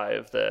group of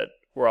 5 that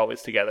were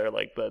always together,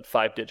 like the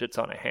 5 digits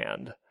on a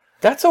hand.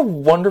 That's a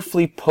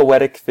wonderfully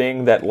poetic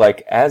thing that,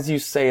 like, as you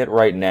say it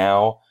right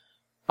now,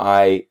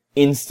 I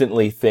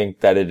instantly think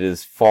that it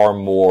is far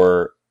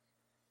more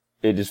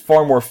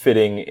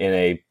fitting in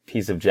a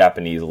piece of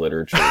Japanese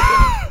literature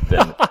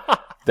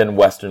than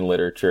Western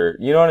literature.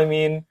 You know what I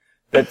mean?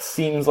 That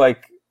seems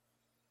like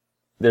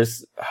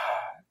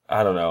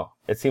I don't know.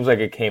 It seems like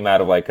it came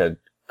out of like a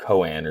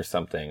koan or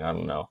something. I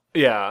don't know.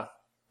 Yeah.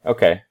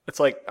 Okay. It's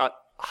like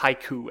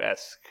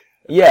haiku-esque.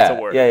 Yeah. That's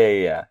a word.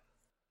 Yeah.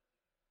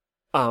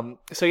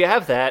 So you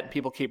have that.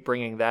 People keep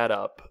bringing that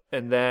up.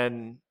 And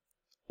then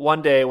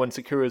one day when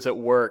Tsukuru's at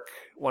work,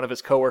 one of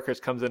his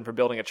coworkers comes in for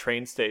building a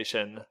train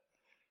station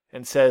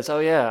and says, oh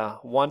yeah,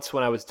 once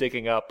when I was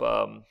digging up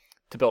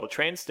to build a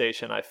train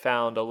station, I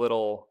found a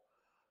little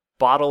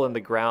bottle in the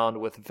ground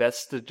with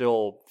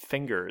vestigial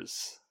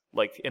fingers,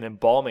 like an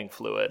embalming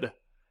fluid,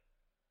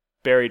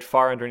 buried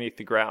far underneath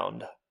the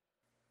ground.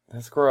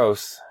 That's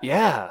gross.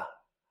 Yeah.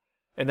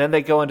 And then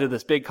they go into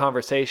this big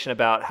conversation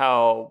about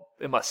how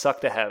it must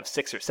suck to have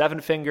 6 or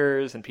 7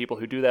 fingers, and people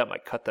who do that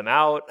might cut them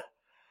out.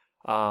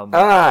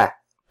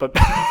 But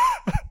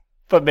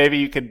but maybe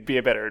you could be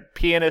a better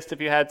pianist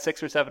if you had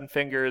 6 or 7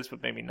 fingers,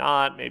 but maybe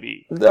not.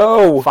 Maybe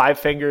 5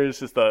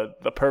 fingers is the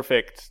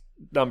perfect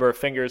number of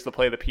fingers to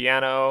play the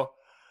piano.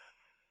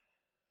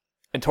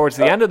 And towards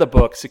the end of the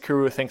book,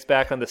 Tsukuru thinks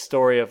back on the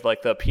story of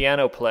like the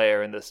piano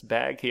player in this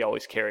bag he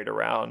always carried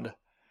around,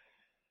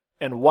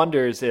 and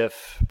wonders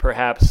if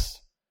perhaps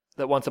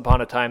that once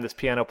upon a time this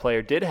piano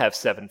player did have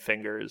 7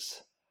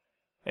 fingers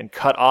and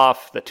cut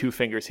off the 2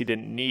 fingers he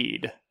didn't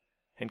need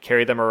and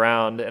carry them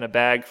around in a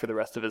bag for the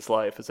rest of his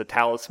life as a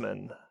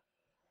talisman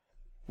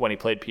when he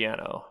played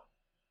piano.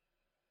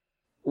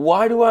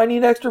 Why do I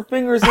need extra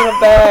fingers in a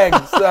bag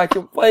so I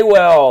can play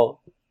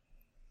well?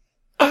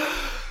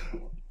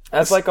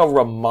 That's like a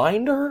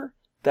reminder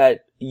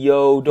that,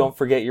 yo, don't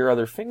forget your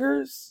other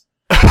fingers?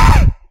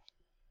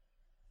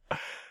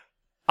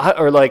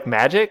 Or like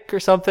magic or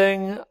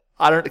something?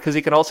 I don't, because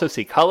he can also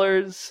see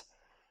colors.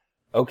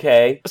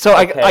 Okay. So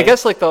I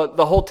guess like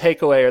the whole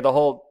takeaway or the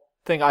whole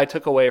thing I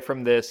took away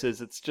from this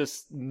is it's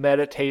just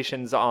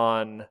meditations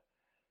on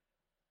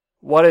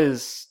what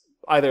is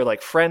either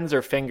like friends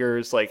or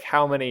fingers, like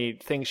how many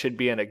things should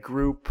be in a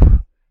group.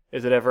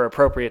 Is it ever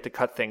appropriate to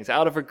cut things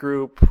out of a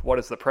group? What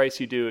is the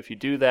price you do if you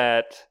do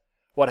that?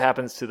 What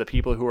happens to the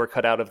people who are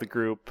cut out of the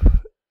group?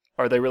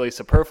 Are they really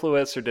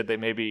superfluous, or did they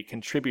maybe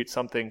contribute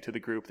something to the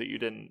group that you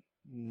didn't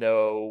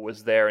know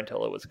was there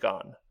until it was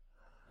gone?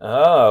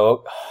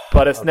 Oh.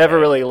 But it's never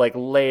really like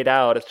laid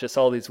out. It's just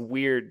all these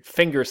weird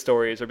finger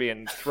stories are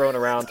being thrown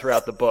around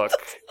throughout the book.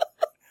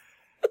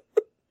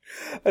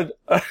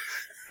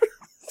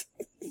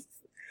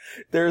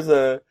 There's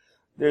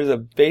a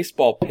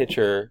baseball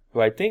pitcher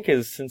who I think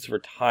has since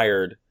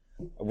retired.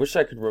 I wish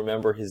I could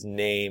remember his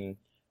name,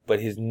 but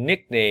his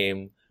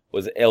nickname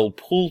was El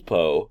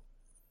Pulpo,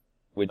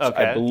 which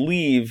I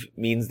believe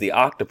means the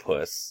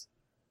octopus,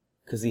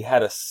 because he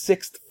had a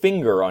 6th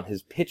finger on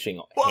his pitching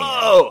hand.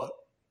 Whoa!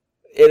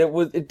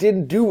 And it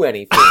didn't do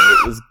anything.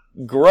 It was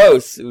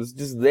gross. It was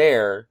just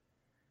there.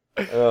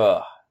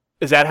 Ugh.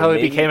 Is that how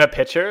he became a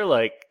pitcher?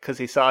 Like, because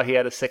he saw he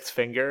had a 6th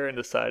finger and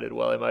decided,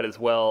 well, I might as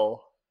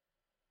well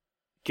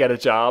get a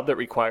job that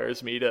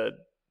requires me to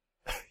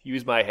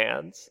use my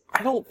hands?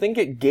 I don't think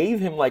it gave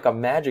him like a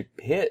magic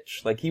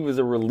pitch. Like he was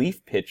a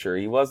relief pitcher.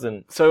 He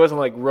wasn't. So it wasn't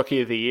like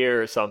Rookie of the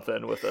Year or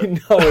something with a. No,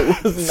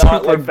 it was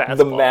not like fastball.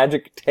 The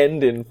magic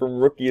tendon from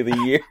Rookie of the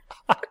Year.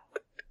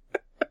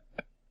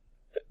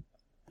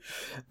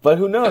 But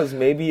who knows?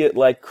 Maybe it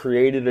like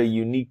created a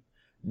unique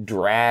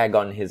drag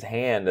on his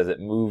hand as it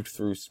moved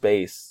through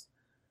space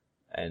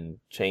and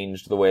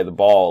changed the way the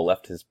ball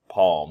left his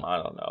palm. I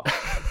don't know.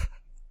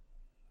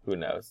 Who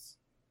knows?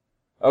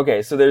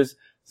 Okay, so there's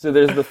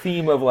the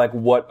theme of like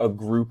what a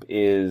group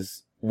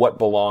is, what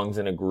belongs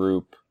in a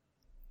group,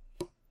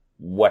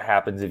 what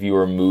happens if you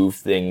remove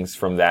things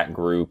from that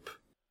group.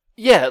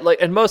 Yeah, like,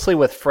 and mostly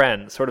with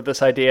friends, sort of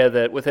this idea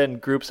that within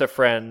groups of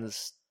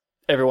friends,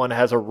 everyone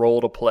has a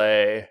role to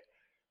play,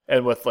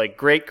 and with like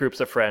great groups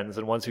of friends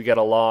and ones who get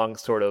along,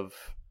 sort of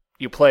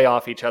you play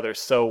off each other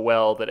so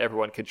well that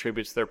everyone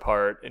contributes their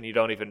part, and you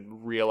don't even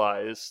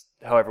realize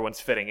how everyone's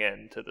fitting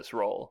into this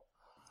role.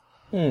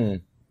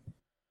 And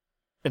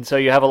so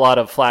you have a lot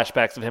of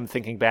flashbacks of him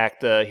thinking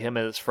back to him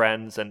and his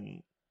friends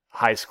in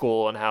high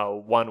school and how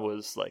one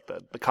was like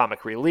the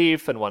comic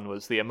relief and one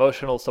was the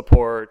emotional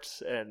support,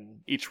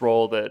 and each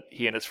role that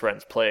he and his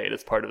friends played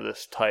as part of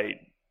this tight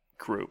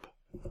group.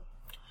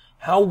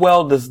 How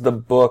well does the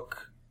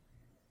book,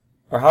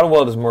 or how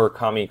well does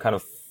Murakami kind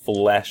of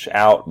flesh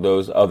out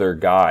those other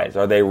guys?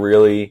 Are they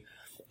really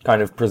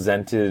kind of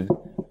presented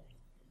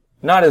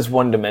not as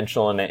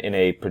one-dimensional in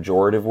a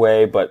pejorative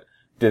way, but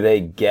do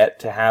they get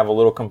to have a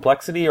little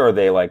complexity, or are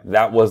they like,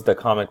 that was the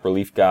comic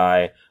relief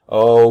guy,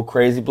 oh,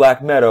 crazy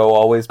Black Meadow,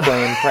 always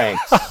playing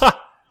pranks,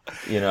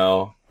 you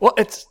know? Well,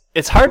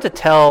 it's hard to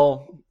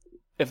tell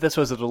if this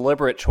was a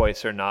deliberate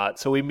choice or not.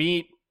 So we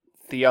meet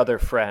the other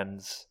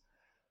friends,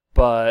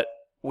 but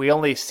we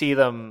only see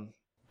them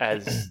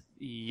as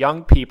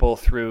young people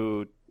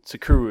through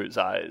Tsukuru's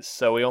eyes.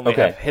 So we only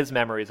have his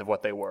memories of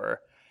what they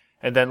were.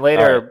 And then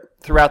later,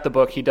 throughout the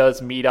book, he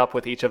does meet up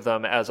with each of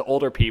them as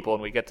older people,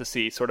 and we get to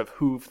see sort of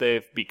who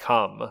they've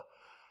become.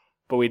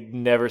 But we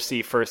never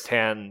see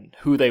firsthand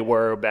who they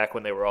were back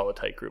when they were all a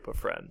tight group of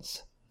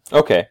friends.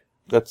 Okay,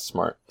 that's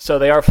smart. So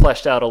they are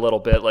fleshed out a little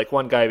bit. Like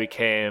one guy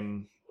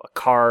became a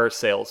car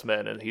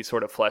salesman, and he's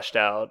sort of fleshed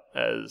out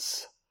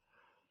as...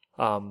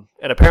 and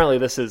apparently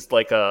this is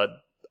like a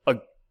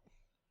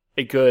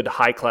good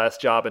high-class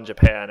job in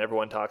Japan.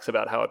 Everyone talks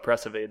about how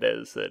impressive it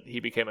is that he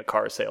became a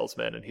car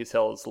salesman and he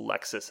sells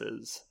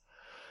Lexuses.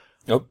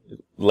 Oh,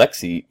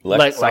 Lexi,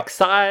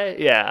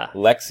 yeah.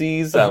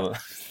 Lexis,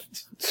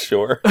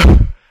 sure.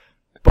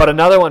 But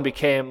another one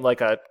became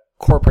like a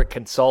corporate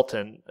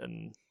consultant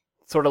and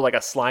sort of like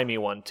a slimy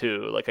one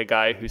too, like a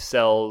guy who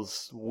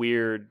sells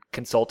weird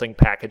consulting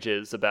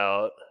packages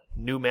about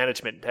new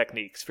management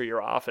techniques for your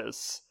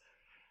office.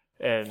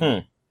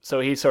 And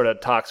so he sort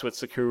of talks with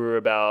Tsukuru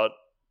about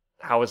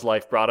how his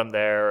life brought him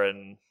there,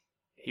 and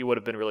he would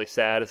have been really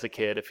sad as a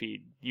kid if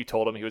you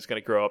told him he was going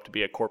to grow up to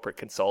be a corporate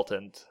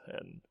consultant.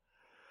 And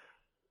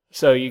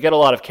so you get a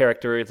lot of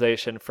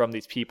characterization from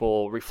these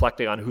people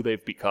reflecting on who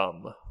they've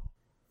become.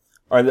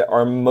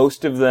 Are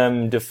most of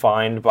them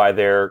defined by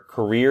their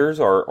careers,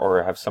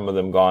 or have some of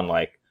them gone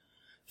like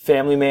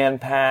family man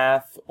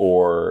path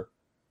or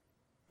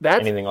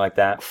anything like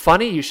that?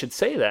 Funny you should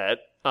say that,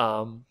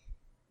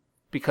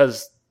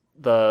 because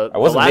I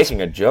wasn't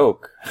making a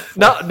joke.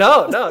 No.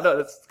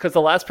 It's because the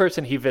last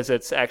person he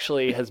visits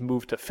actually has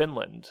moved to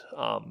Finland.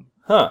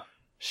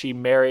 She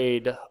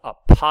married a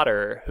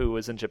potter who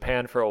was in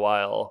Japan for a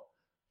while.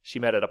 She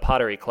met at a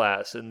pottery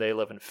class, and they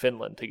live in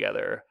Finland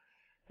together.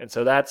 And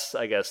so that's,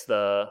 I guess,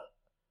 the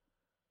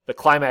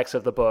climax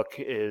of the book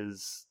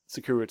is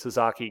Tsukuru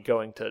Tazaki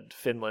going to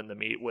Finland to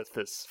meet with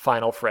this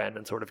final friend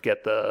and sort of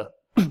get the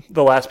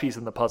last piece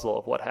in the puzzle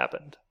of what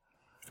happened.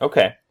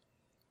 Okay.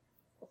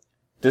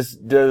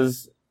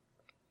 Does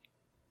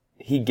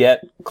he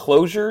get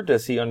closure?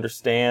 Does he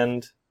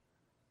understand?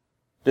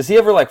 Does he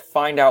ever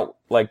find out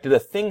did a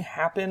thing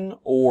happen,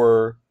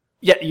 or?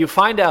 Yeah, you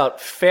find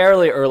out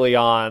fairly early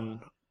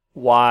on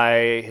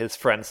why his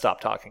friend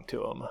stopped talking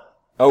to him.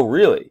 Oh,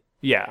 really?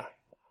 Yeah.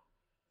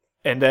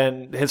 And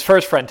then his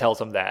first friend tells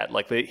him that.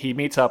 He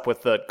meets up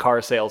with the car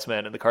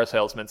salesman, and the car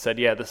salesman said,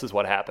 yeah, this is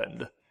what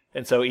happened.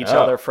 And so each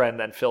other friend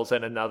then fills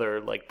in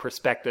another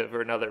perspective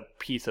or another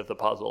piece of the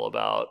puzzle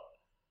about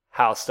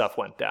how stuff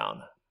went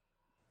down.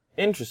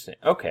 Interesting.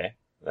 Okay.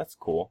 That's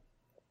cool.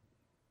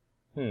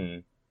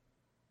 Is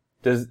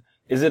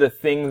it a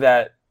thing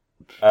that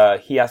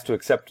he has to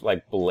accept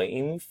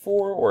blame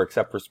for, or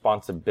accept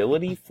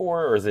responsibility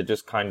for, or is it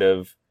just kind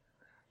of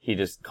he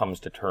just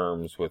comes to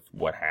terms with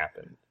what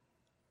happened?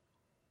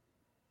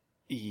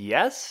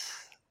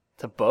 Yes,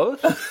 to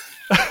both.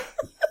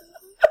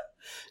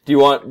 Do you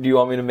want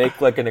me to make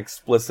an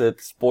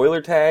explicit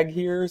spoiler tag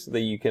here so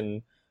that you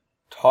can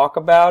talk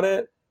about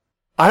it?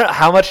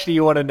 How much do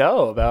you want to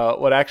know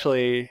about what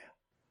actually?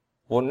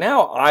 Well,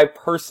 now I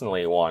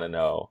personally want to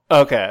know.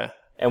 Okay.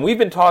 And we've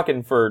been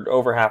talking for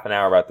over half an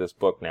hour about this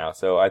book now,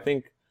 so I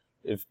think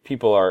if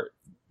people are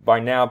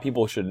by now,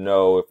 people should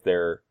know if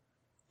they're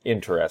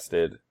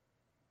interested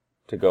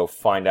to go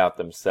find out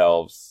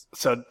themselves.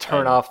 So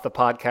turn off the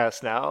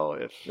podcast now.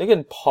 They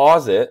can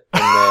pause it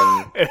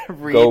and then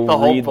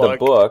read the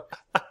book.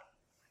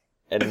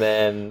 And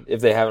then if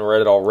they haven't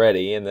read it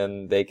already, and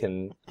then they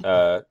can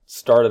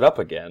start it up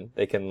again.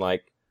 They can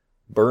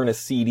burn a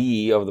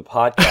CD of the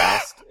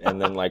podcast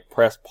and then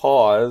press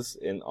pause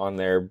on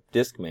their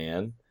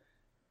Discman.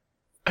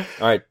 All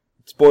right,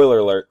 spoiler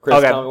alert.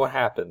 Chris, tell me what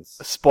happens.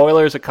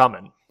 Spoilers are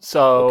coming.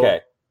 So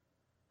okay.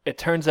 It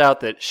turns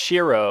out that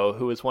Shiro,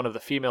 who is one of the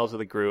females of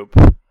the group,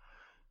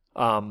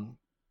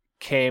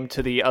 came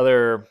to the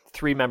other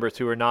three members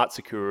who were not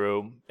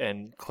Tsukuru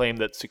and claimed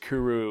that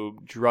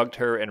Tsukuru drugged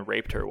her and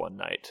raped her one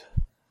night.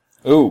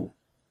 Ooh.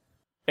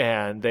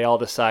 And they all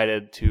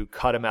decided to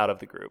cut him out of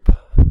the group.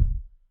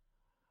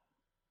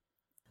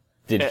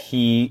 Do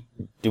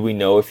we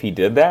know if he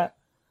did that?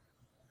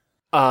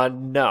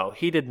 No,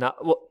 he did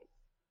not. Well,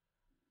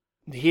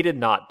 he did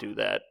not do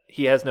that.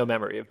 He has no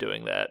memory of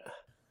doing that.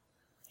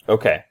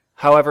 Okay.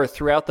 However,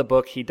 throughout the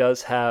book, he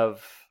does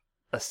have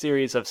a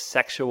series of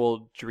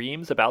sexual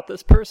dreams about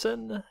this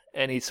person,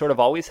 and he sort of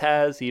always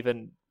has,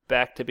 even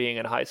back to being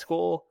in high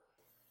school.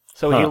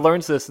 So he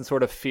learns this and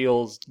sort of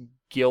feels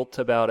guilt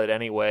about it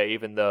anyway,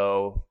 even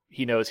though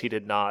he knows he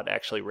did not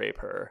actually rape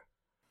her.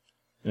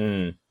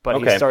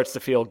 But he starts to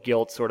feel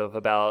guilt sort of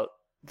about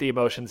the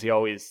emotions he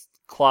always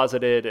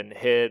closeted and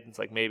hid. It's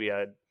maybe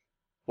I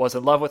was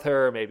in love with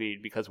her, maybe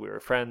because we were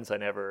friends, I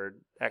never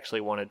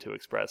actually wanted to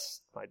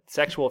express my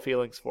sexual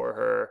feelings for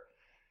her.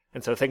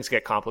 And so things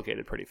get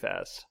complicated pretty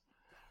fast.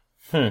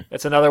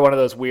 It's another one of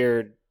those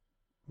weird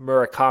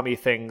Murakami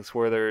things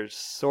where there's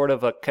sort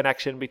of a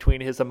connection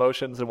between his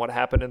emotions and what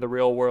happened in the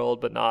real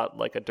world, but not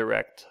a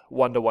direct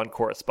one-to-one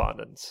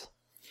correspondence.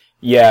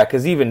 Yeah,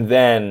 because even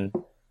then,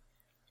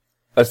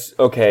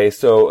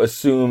 so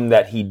assume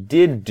that he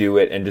did do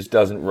it and just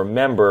doesn't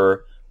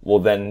remember, well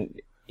then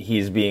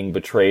he's being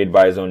betrayed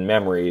by his own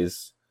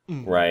memories,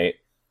 right?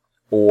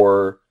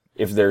 Or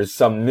if there's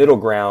some middle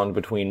ground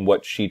between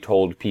what she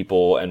told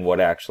people and what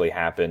actually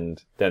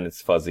happened, then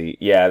it's fuzzy.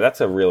 Yeah,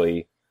 that's a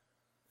really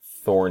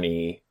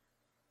thorny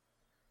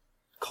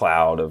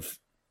cloud of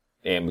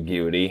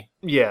ambiguity.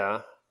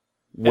 Yeah.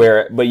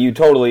 But you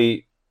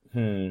totally,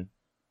 but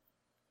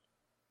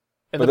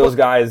those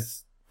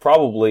guys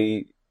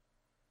probably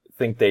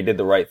think they did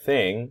the right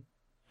thing,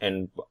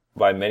 and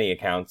by many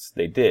accounts,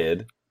 they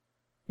did.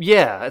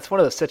 Yeah, it's one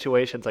of those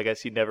situations I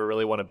guess you never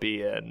really want to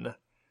be in.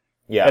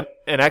 Yeah.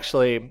 And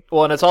actually,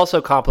 and it's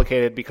also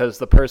complicated because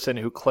the person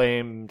who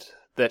claimed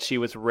that she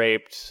was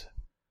raped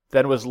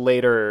then was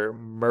later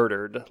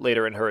murdered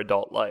later in her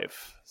adult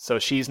life. So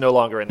she's no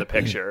longer in the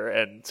picture,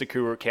 and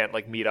Tsukuru can't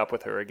like meet up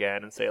with her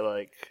again and say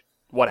like,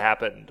 what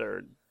happened,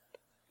 or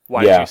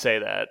why did you say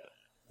that?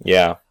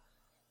 Yeah.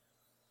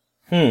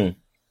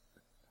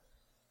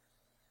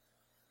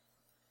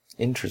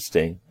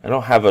 Interesting. I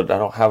don't have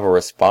a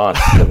response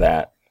to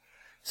that.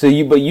 So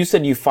you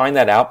said you find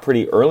that out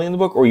pretty early in the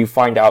book, or you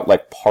find out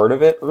like part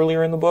of it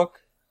earlier in the book?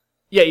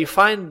 Yeah, you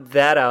find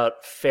that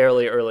out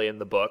fairly early in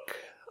the book.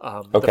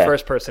 The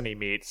first person he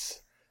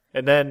meets.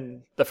 And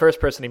then the first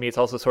person he meets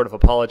also sort of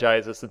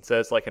apologizes and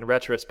says, like, in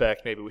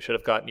retrospect, maybe we should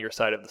have gotten your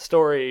side of the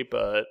story,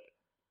 but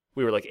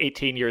we were like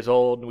 18 years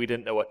old and we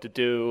didn't know what to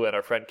do, and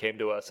our friend came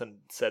to us and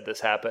said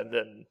this happened,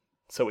 and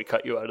so we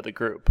cut you out of the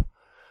group.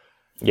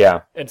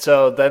 Yeah. And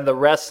so then the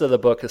rest of the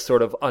book is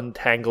sort of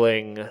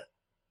untangling,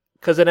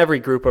 because in every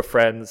group of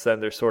friends,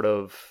 then there's sort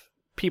of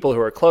people who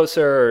are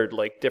closer, or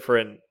like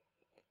different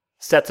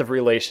sets of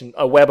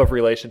a web of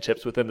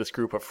relationships within this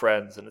group of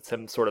friends, and it's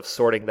him sort of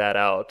sorting that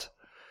out.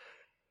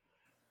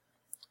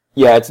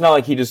 Yeah, it's not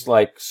like he just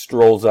like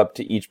strolls up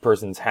to each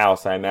person's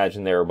house. I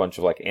imagine there are a bunch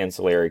of like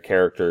ancillary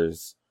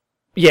characters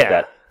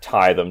that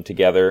tie them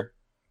together.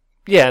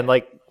 Yeah, and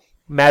like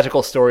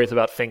magical stories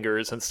about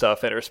fingers and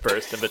stuff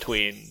interspersed in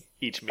between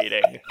each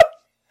meeting.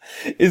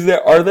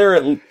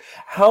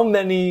 How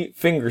many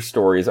finger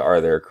stories are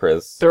there,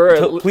 Chris?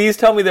 Please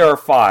tell me there are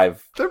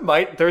 5.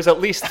 There's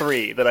at least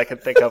 3 that I can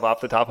think of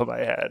off the top of my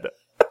head.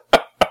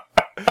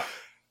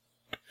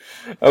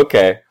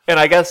 Okay. And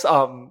I guess,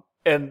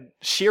 and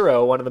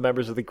Shiro, one of the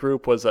members of the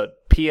group, was a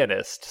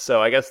pianist,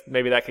 so I guess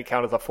maybe that could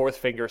count as a 4th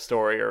finger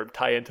story or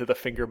tie into the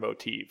finger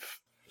motif.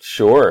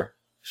 Sure.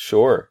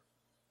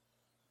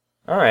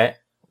 All right.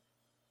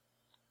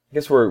 I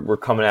guess we're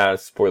coming out of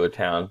Spoiler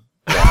Town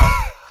now,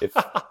 if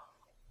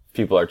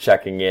people are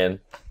checking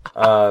in.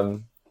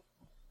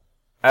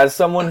 As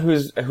someone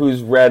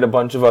who's read a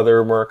bunch of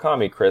other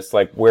Murakami, Chris,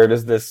 like, where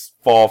does this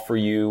fall for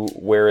you?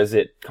 Where is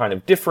it kind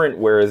of different?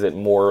 Where is it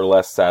more or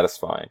less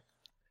satisfying?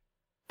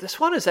 This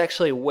one is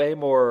actually way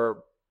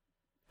more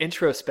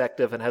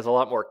introspective and has a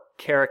lot more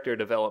character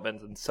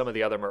development than some of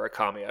the other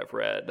Murakami I've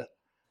read.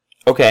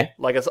 Okay.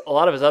 Like, a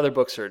lot of his other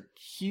books are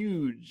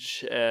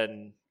huge,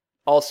 and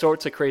all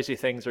sorts of crazy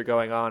things are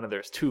going on, and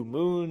there's 2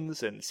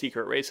 moons and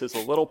secret races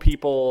of little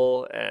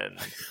people, and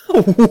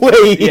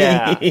wait,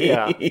 yeah.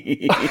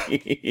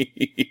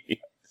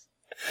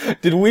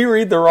 Did we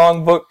read the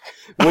wrong book?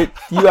 Wait,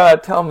 you gotta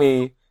tell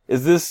me,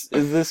 is this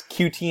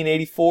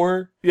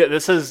QT84? Yeah,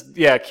 this is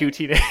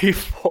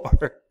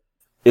QT84.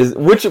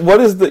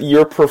 What is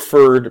your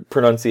preferred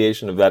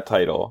pronunciation of that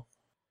title?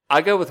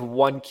 I go with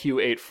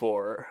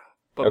 1Q84,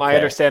 but my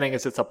understanding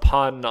is it's a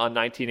pun on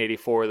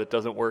 1984 that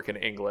doesn't work in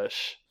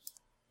English.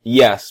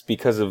 Yes,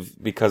 because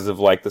of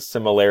like the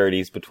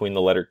similarities between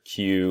the letter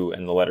Q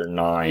and the letter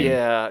 9.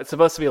 Yeah, it's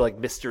supposed to be like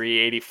Mystery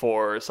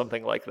 84 or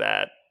something like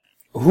that.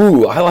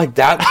 Ooh, I like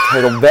that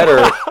title better.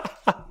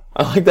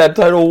 I like that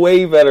title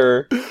way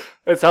better.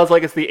 It sounds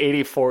like it's the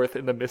 84th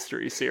in the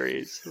Mystery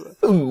series.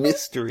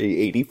 Mystery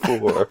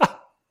 84.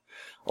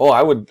 Oh,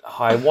 I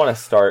want to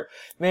start.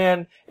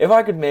 Man, if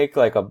I could make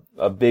like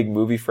a big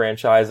movie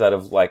franchise out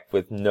of like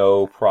with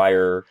no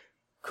prior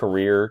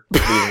career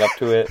leading up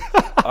to it,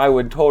 I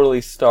would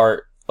totally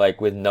start like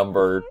with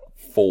number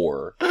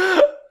 4.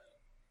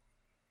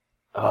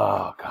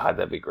 Oh God,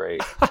 that'd be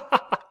great.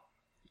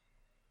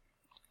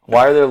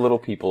 Why are there little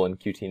people in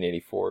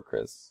QT84,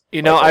 Chris?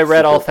 You know, I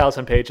read all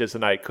 1,000 pages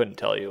and I couldn't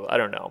tell you. I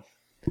don't know.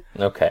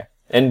 Okay.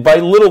 And by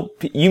little,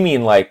 you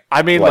mean like...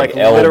 I mean like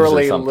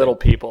literally little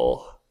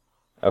people.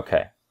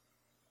 Okay.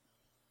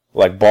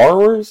 Like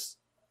borrowers?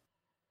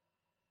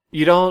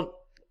 You don't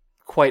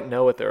quite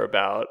know what they're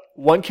about.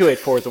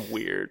 1Q84 is a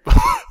weird.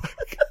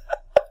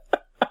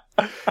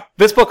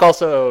 This book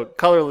also,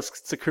 Colorless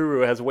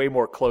Tsukuru, has way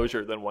more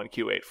closure than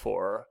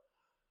 1Q84.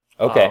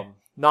 Okay.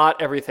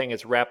 Not everything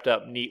is wrapped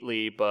up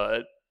neatly,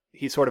 but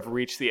he sort of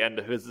reached the end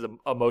of his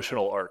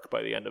emotional arc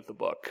by the end of the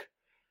book.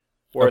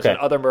 Whereas in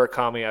other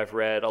Murakami I've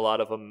read, a lot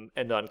of them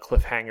end on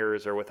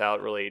cliffhangers or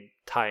without really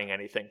tying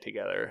anything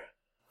together.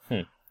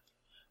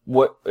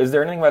 What is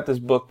there anything about this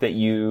book that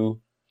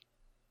you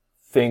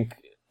think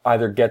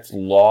either gets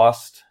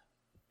lost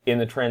in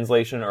the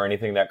translation or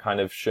anything that kind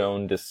of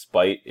shown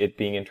despite it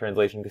being in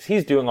translation? Because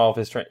he's doing all of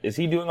his is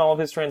he doing all of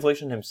his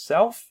translation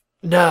himself?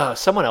 No,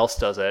 someone else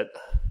does it.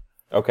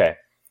 Okay.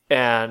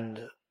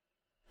 And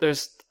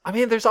there's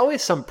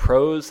always some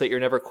prose that you're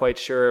never quite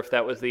sure if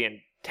that was the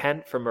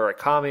intent from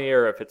Murakami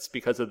or if it's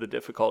because of the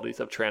difficulties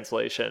of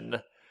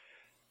translation.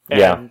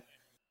 And,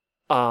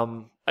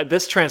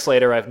 this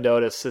translator I've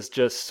noticed has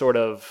just sort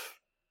of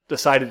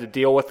decided to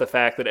deal with the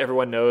fact that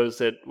everyone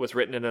knows it was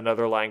written in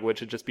another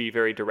language and just be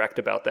very direct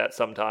about that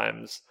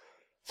sometimes.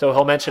 So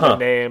he'll mention a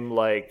name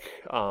like,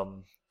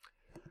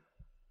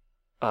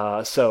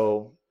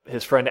 so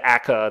his friend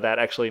Aka, that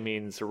actually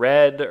means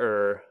red,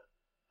 or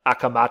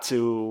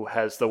Akamatsu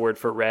has the word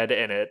for red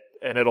in it,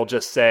 and it'll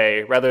just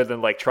say, rather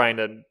than like trying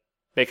to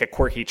make a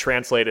quirky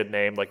translated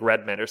name like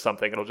Redman or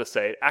something, it'll just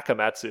say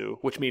Akamatsu,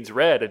 which means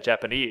red in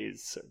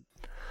Japanese.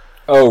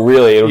 Oh,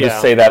 really? It'll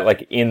just say that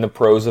like in the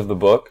prose of the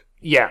book?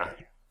 Yeah.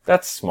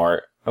 That's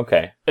smart.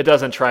 Okay. It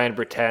doesn't try and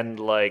pretend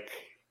like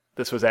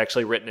this was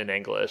actually written in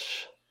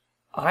English.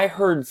 I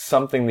heard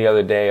something the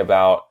other day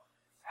about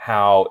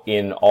how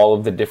in all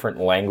of the different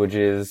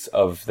languages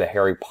of the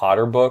Harry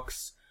Potter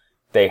books,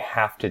 they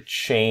have to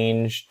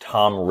change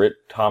Tom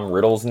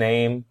Riddle's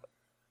name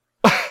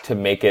to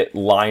make it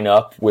line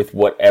up with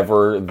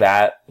whatever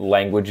that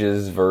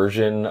language's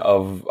version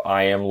of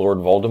I Am Lord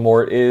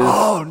Voldemort is.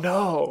 Oh,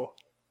 no.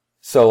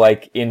 So,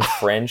 like, in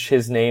French,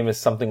 his name is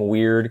something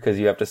weird because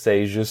you have to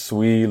say, Je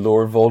suis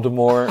Lord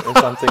Voldemort or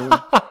something.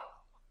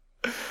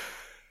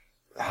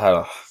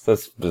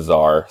 That's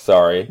bizarre.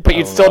 Sorry. But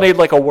you'd still need,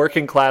 like, a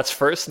working class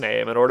first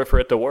name in order for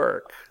it to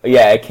work.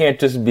 Yeah, it can't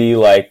just be,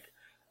 like,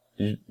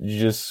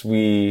 Je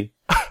suis,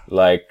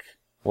 like,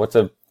 what's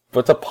a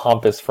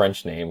pompous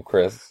French name,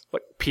 Chris?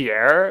 Like,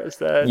 Pierre? Is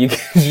that...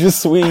 Je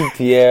suis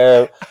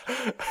Pierre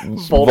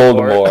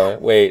Voldemort.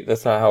 Wait,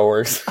 that's not how it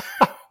works.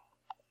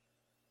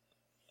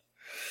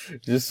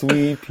 Je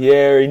suis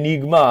Pierre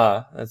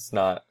Enigma. It's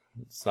not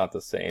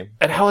the same.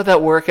 And how would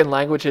that work in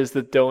languages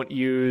that don't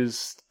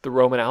use the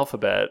Roman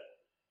alphabet?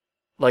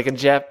 Like in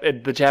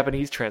the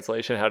Japanese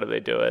translation, how do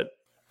they do it?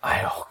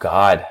 Oh,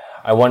 God.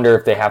 I wonder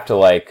if they have to,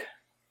 like,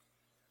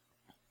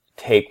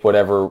 take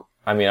whatever...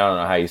 I mean, I don't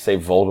know how you say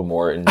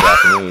Voldemort in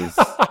Japanese.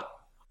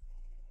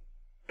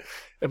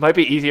 It might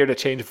be easier to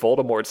change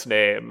Voldemort's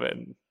name.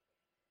 And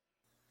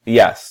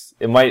yes,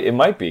 it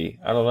might be.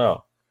 I don't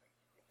know.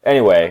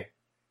 Anyway...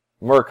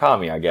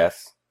 Murakami, I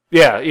guess.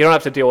 Yeah, you don't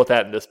have to deal with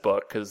that in this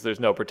book because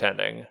there's no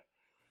pretending.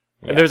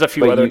 Yeah, and there's a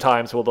few other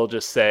times where they'll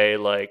just say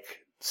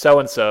like so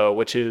and so,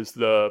 which is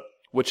the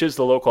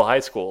local high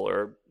school,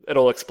 or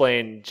it'll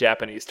explain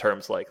Japanese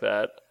terms like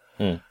that.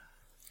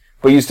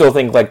 But you still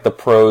think like the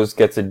prose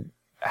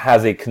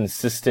has a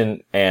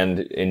consistent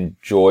and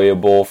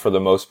enjoyable for the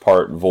most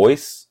part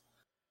voice?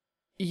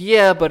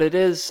 Yeah, but it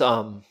is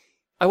I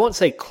won't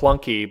say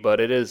clunky,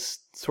 but it is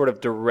sort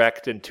of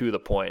direct and to the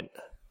point.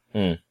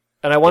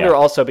 And I wonder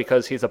also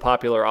because he's a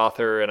popular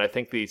author, and I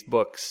think these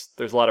books,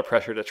 there's a lot of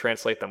pressure to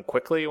translate them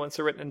quickly once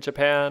they're written in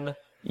Japan.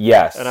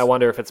 Yes. And I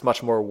wonder if it's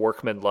much more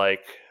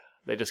workmanlike.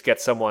 They just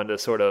get someone to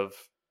sort of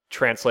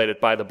translate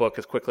it by the book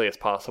as quickly as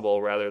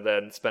possible rather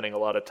than spending a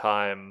lot of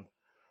time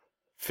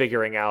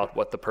figuring out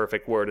what the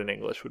perfect word in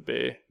English would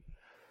be.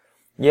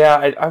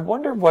 Yeah, I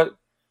wonder what...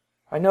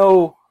 I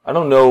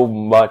don't know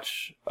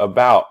much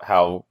about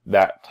how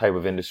that type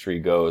of industry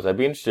goes. I'd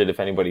be interested if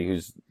anybody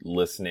who's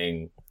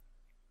listening...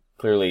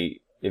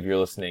 Clearly, if you're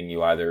listening,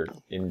 you either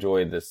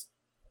enjoy this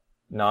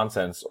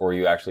nonsense or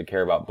you actually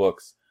care about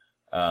books.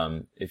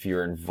 If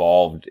you're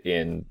involved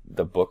in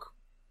the book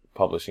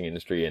publishing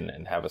industry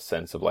and have a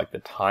sense of like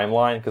the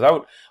timeline, because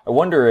I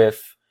wonder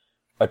if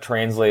a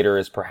translator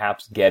is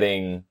perhaps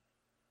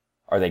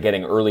are they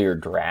getting earlier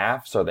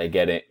drafts? Are they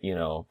getting,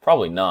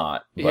 probably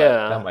not. But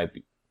yeah,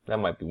 that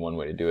might be one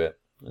way to do it.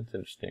 That's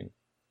interesting.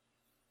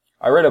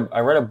 I read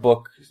a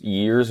book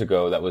years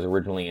ago that was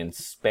originally in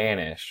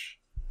Spanish.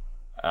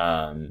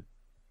 And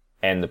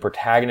the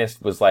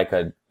protagonist was like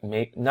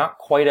not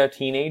quite a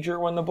teenager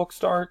when the book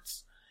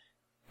starts.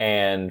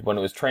 And when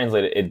it was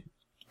translated,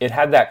 it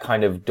had that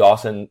kind of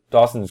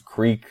Dawson's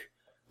Creek,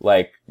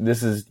 like,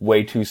 this is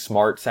way too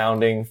smart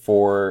sounding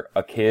for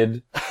a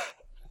kid,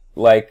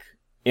 like,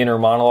 inner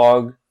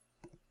monologue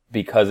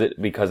because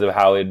of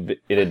how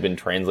it had been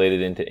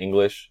translated into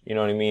English. You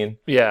know what I mean?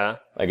 Yeah.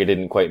 Like, it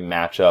didn't quite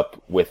match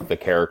up with the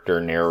character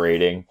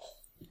narrating.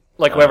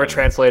 Like whoever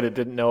translated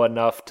didn't know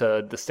enough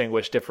to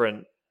distinguish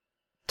different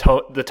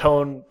the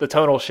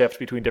tonal shift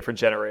between different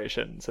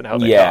generations and how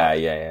they talk.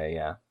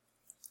 Yeah.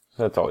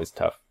 So that's always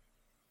tough.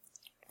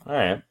 All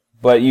right,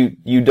 but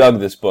you dug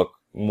this book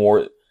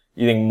more.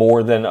 You think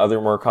more than other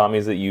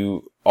Murakamis that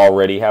you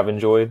already have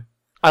enjoyed?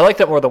 I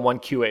liked it more than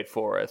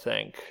 1Q84. I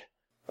think.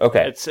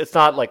 Okay. It's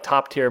not like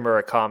top tier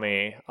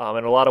Murakami.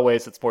 In a lot of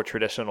ways, it's more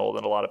traditional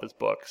than a lot of his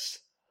books.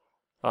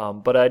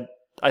 But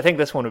I think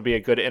this one would be a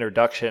good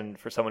introduction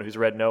for someone who's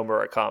read no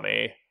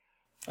Murakami.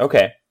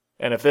 Okay.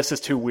 And if this is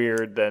too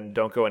weird, then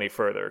don't go any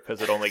further,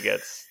 because it only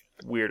gets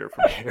weirder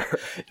from here.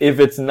 If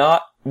it's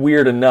not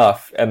weird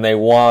enough, and they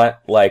want,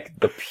 like,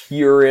 the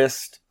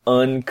purest,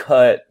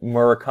 uncut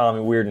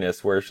Murakami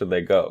weirdness, where should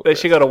they go? They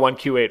should go to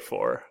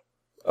 1Q84.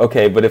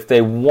 Okay, but if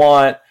they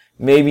want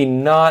maybe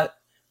not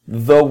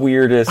the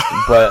weirdest,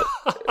 but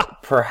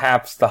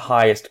perhaps the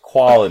highest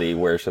quality,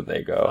 where should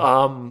they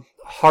go?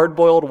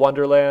 Hard-Boiled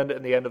Wonderland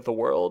and the End of the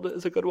World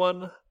is a good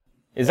one.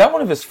 Is that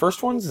one of his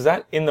first ones? Is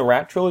that in the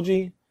Rat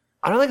trilogy?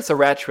 I don't think it's a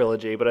Rat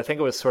trilogy, but I think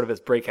it was sort of his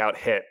breakout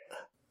hit.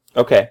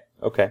 Okay.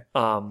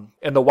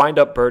 And the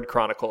Wind-Up Bird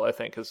Chronicle, I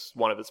think, is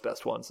one of his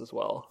best ones as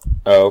well.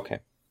 Oh, okay.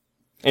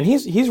 And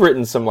he's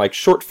written some like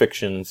short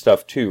fiction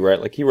stuff too, right?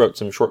 Like he wrote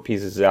some short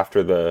pieces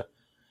after the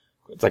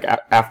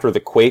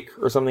Quake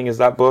or something. Is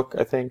that book?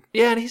 I think.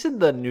 Yeah, and he's in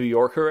the New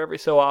Yorker every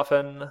so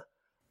often.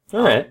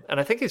 All right. And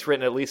I think he's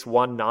written at least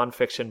one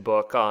nonfiction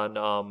book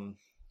on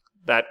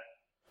that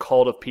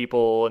cult of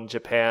people in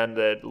Japan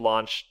that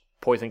launched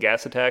poison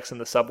gas attacks in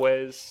the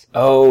subways.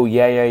 Oh,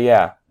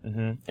 yeah.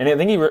 Mm-hmm. And I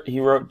think he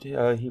wrote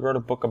a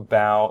book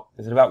about,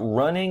 is it about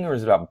running or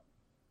is it about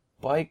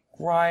bike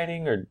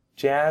riding or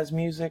jazz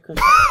music or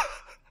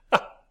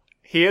something?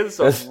 He is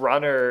a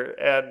runner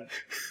and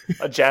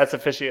a jazz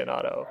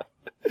aficionado.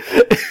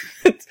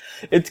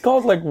 It's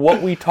called like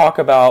What We Talk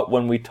About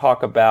When We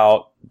Talk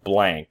About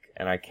Blank,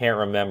 and I can't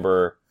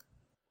remember.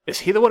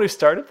 Is he the one who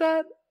started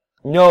that?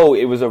 No,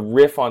 it was a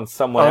riff on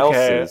someone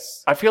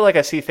else's. I feel like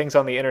I see things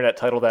on the internet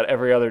titled that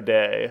every other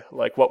day,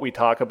 like What We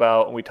Talk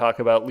About when we talk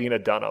about Lena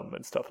Dunham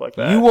and stuff like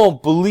that. You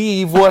won't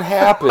believe what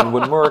happened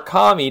when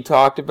Murakami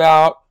talked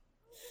about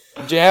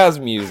jazz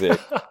music.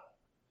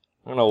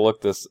 I'm gonna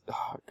look this.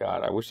 Oh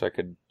God, I wish I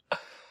could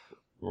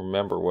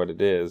remember what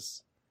it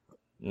is.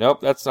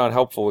 Nope, that's not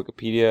helpful,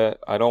 Wikipedia.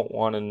 I don't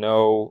want to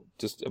know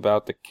just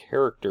about the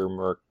character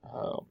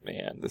Oh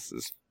man, this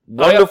is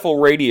wonderful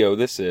radio.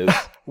 This is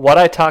what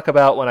I talk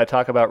about when I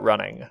talk about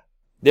running.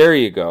 There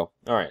you go.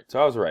 All right,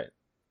 so I was right.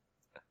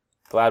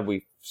 Glad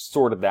we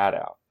sorted that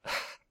out.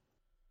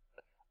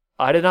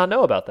 I did not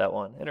know about that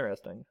one.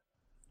 Interesting.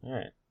 All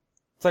right,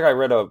 it's like I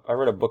read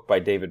a book by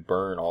David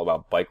Byrne all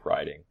about bike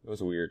riding. It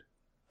was weird.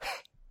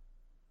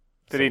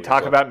 Did he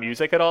talk about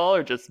music at all,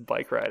 or just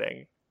bike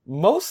riding?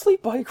 Mostly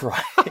bike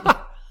riding.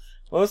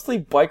 Mostly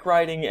bike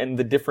riding and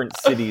the different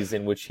cities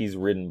in which he's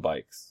ridden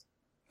bikes.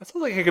 That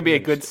sounds like it could be a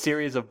good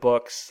series of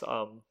books.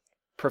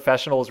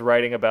 Professionals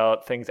writing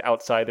about things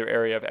outside their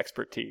area of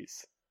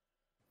expertise.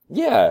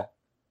 Yeah.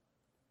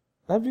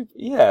 Music?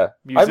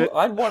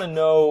 I'd want to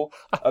know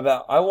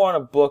about... I want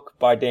a book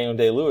by Daniel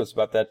Day-Lewis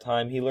about that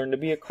time he learned to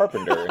be a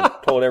carpenter and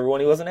told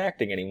everyone he wasn't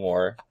acting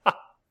anymore. And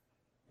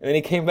then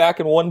he came back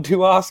and won 2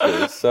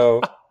 Oscars,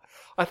 so...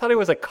 I thought he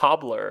was a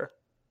cobbler.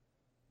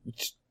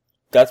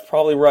 That's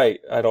probably right.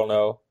 I don't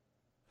know.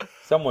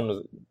 Someone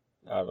was...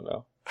 I don't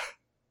know.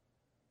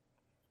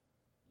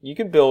 You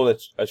can build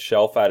a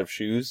shelf out of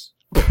shoes.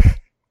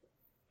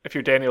 If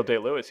you're Daniel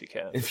Day-Lewis, you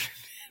can.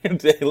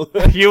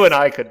 Day-Lewis. You and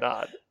I could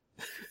not.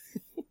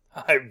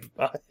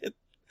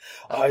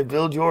 I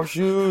build your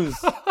shoes.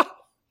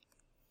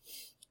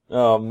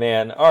 Oh,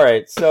 man. All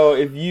right. So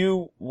if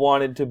you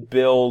wanted to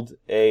build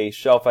a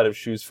shelf out of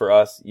shoes for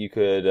us, you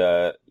could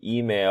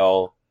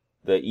email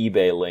the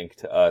eBay link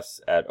to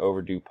us at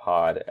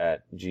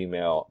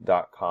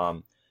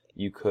overduepod@gmail.com.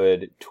 You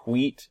could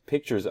tweet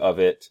pictures of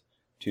it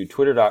to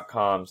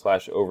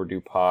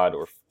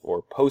twitter.com/overduepod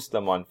or post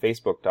them on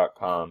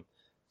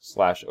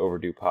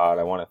facebook.com/overduepod.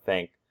 I want to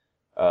thank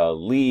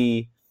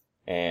Lee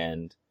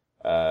and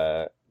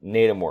Nada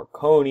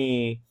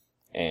Morconi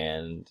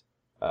and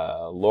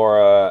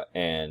Laura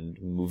and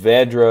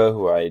Muvedra,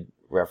 who I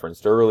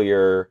referenced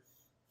earlier.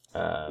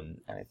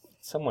 And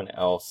someone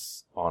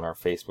else on our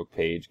Facebook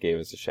page gave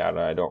us a shout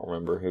out. I don't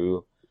remember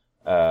who.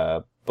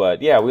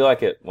 But yeah, we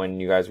like it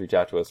when you guys reach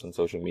out to us on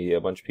social media.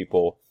 A bunch of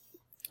people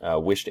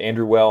wished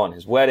Andrew well on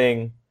his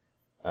wedding.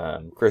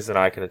 Chris and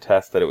I can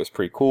attest that it was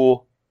pretty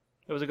cool.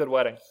 It was a good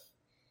wedding.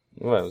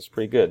 Well, it was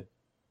pretty good.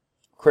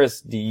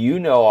 Chris, do you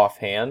know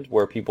offhand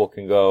where people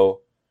can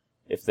go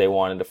if they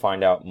wanted to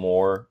find out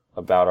more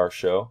about our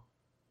show?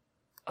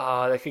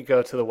 They could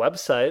go to the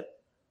website,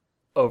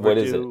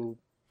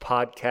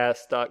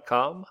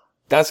 overduepodcast.com.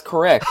 That's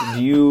correct.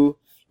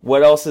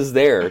 What else is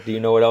there? Do you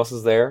know what else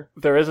is there?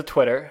 There is a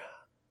Twitter.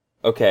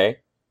 Okay.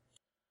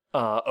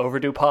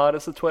 Overdue Pod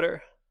is the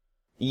Twitter.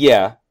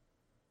 Yeah.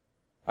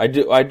 I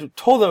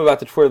told them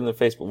about the Twitter and the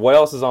Facebook. What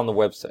else is on the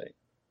website?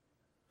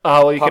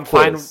 Well, you can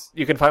find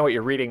what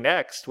you're reading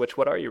next.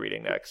 What are you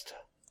reading next?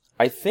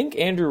 I think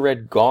Andrew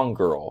read Gone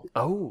Girl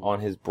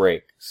on his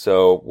break.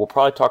 So we'll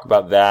probably talk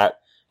about that.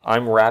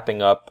 I'm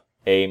wrapping up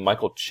a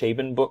Michael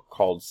Chabon book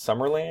called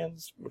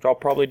Summerlands, which I'll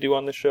probably do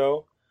on the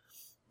show.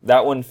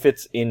 That one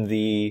fits in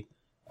the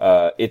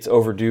it's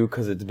overdue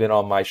because it's been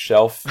on my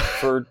shelf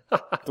for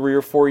 3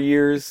 or 4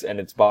 years, and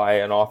it's by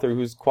an author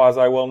who's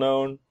quasi well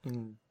known.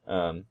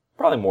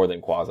 Probably more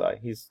than quasi.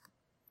 He's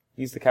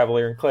the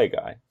Cavalier and Clay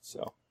guy.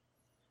 So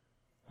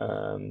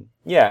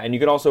yeah, and you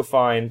can also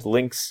find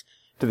links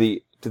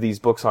to these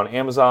books on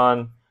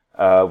Amazon,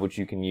 which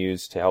you can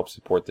use to help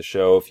support the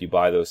show if you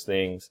buy those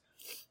things,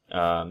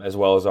 as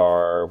well as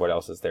our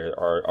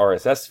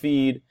RSS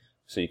feed.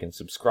 So you can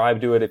subscribe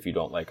to it if you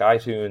don't like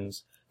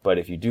iTunes. But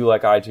if you do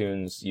like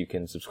iTunes, you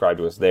can subscribe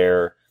to us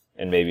there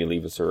and maybe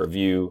leave us a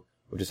review,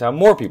 which is how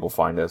more people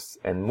find us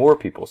and more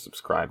people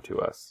subscribe to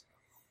us.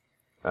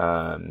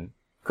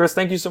 Chris,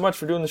 thank you so much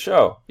for doing the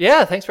show.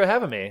 Yeah, thanks for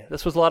having me.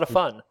 This was a lot of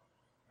fun.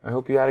 I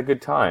hope you had a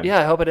good time.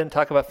 Yeah, I hope I didn't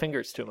talk about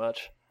fingers too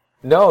much.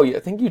 No, I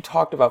think you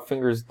talked about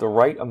fingers the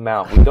right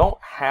amount. We don't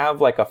have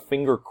like a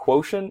finger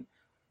quotient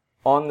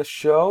on the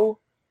show,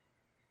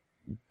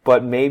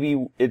 but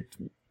maybe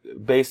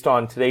based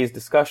on today's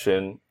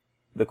discussion,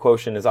 the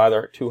quotient is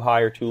either too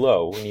high or too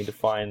low. We need to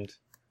find...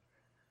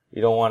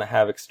 You don't want to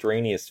have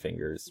extraneous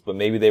fingers, but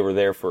maybe they were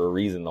there for a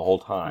reason the whole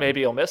time.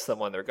 Maybe you'll miss them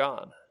when they're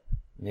gone.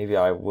 Maybe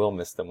I will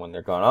miss them when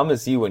they're gone. I'll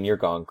miss you when you're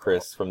gone,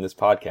 Chris, from this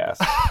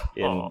podcast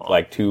in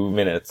like 2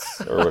 minutes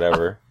or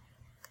whatever.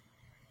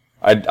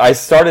 I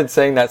started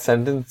saying that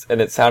sentence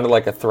and it sounded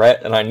like a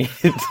threat, and I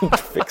needed to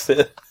fix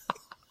it.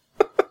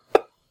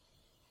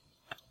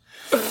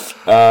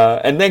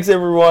 And thanks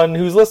everyone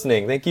who's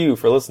listening. Thank you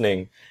for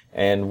listening,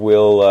 and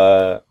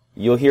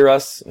you'll hear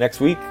us next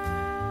week.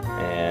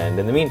 And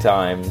in the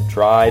meantime,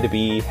 try to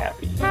be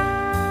happy.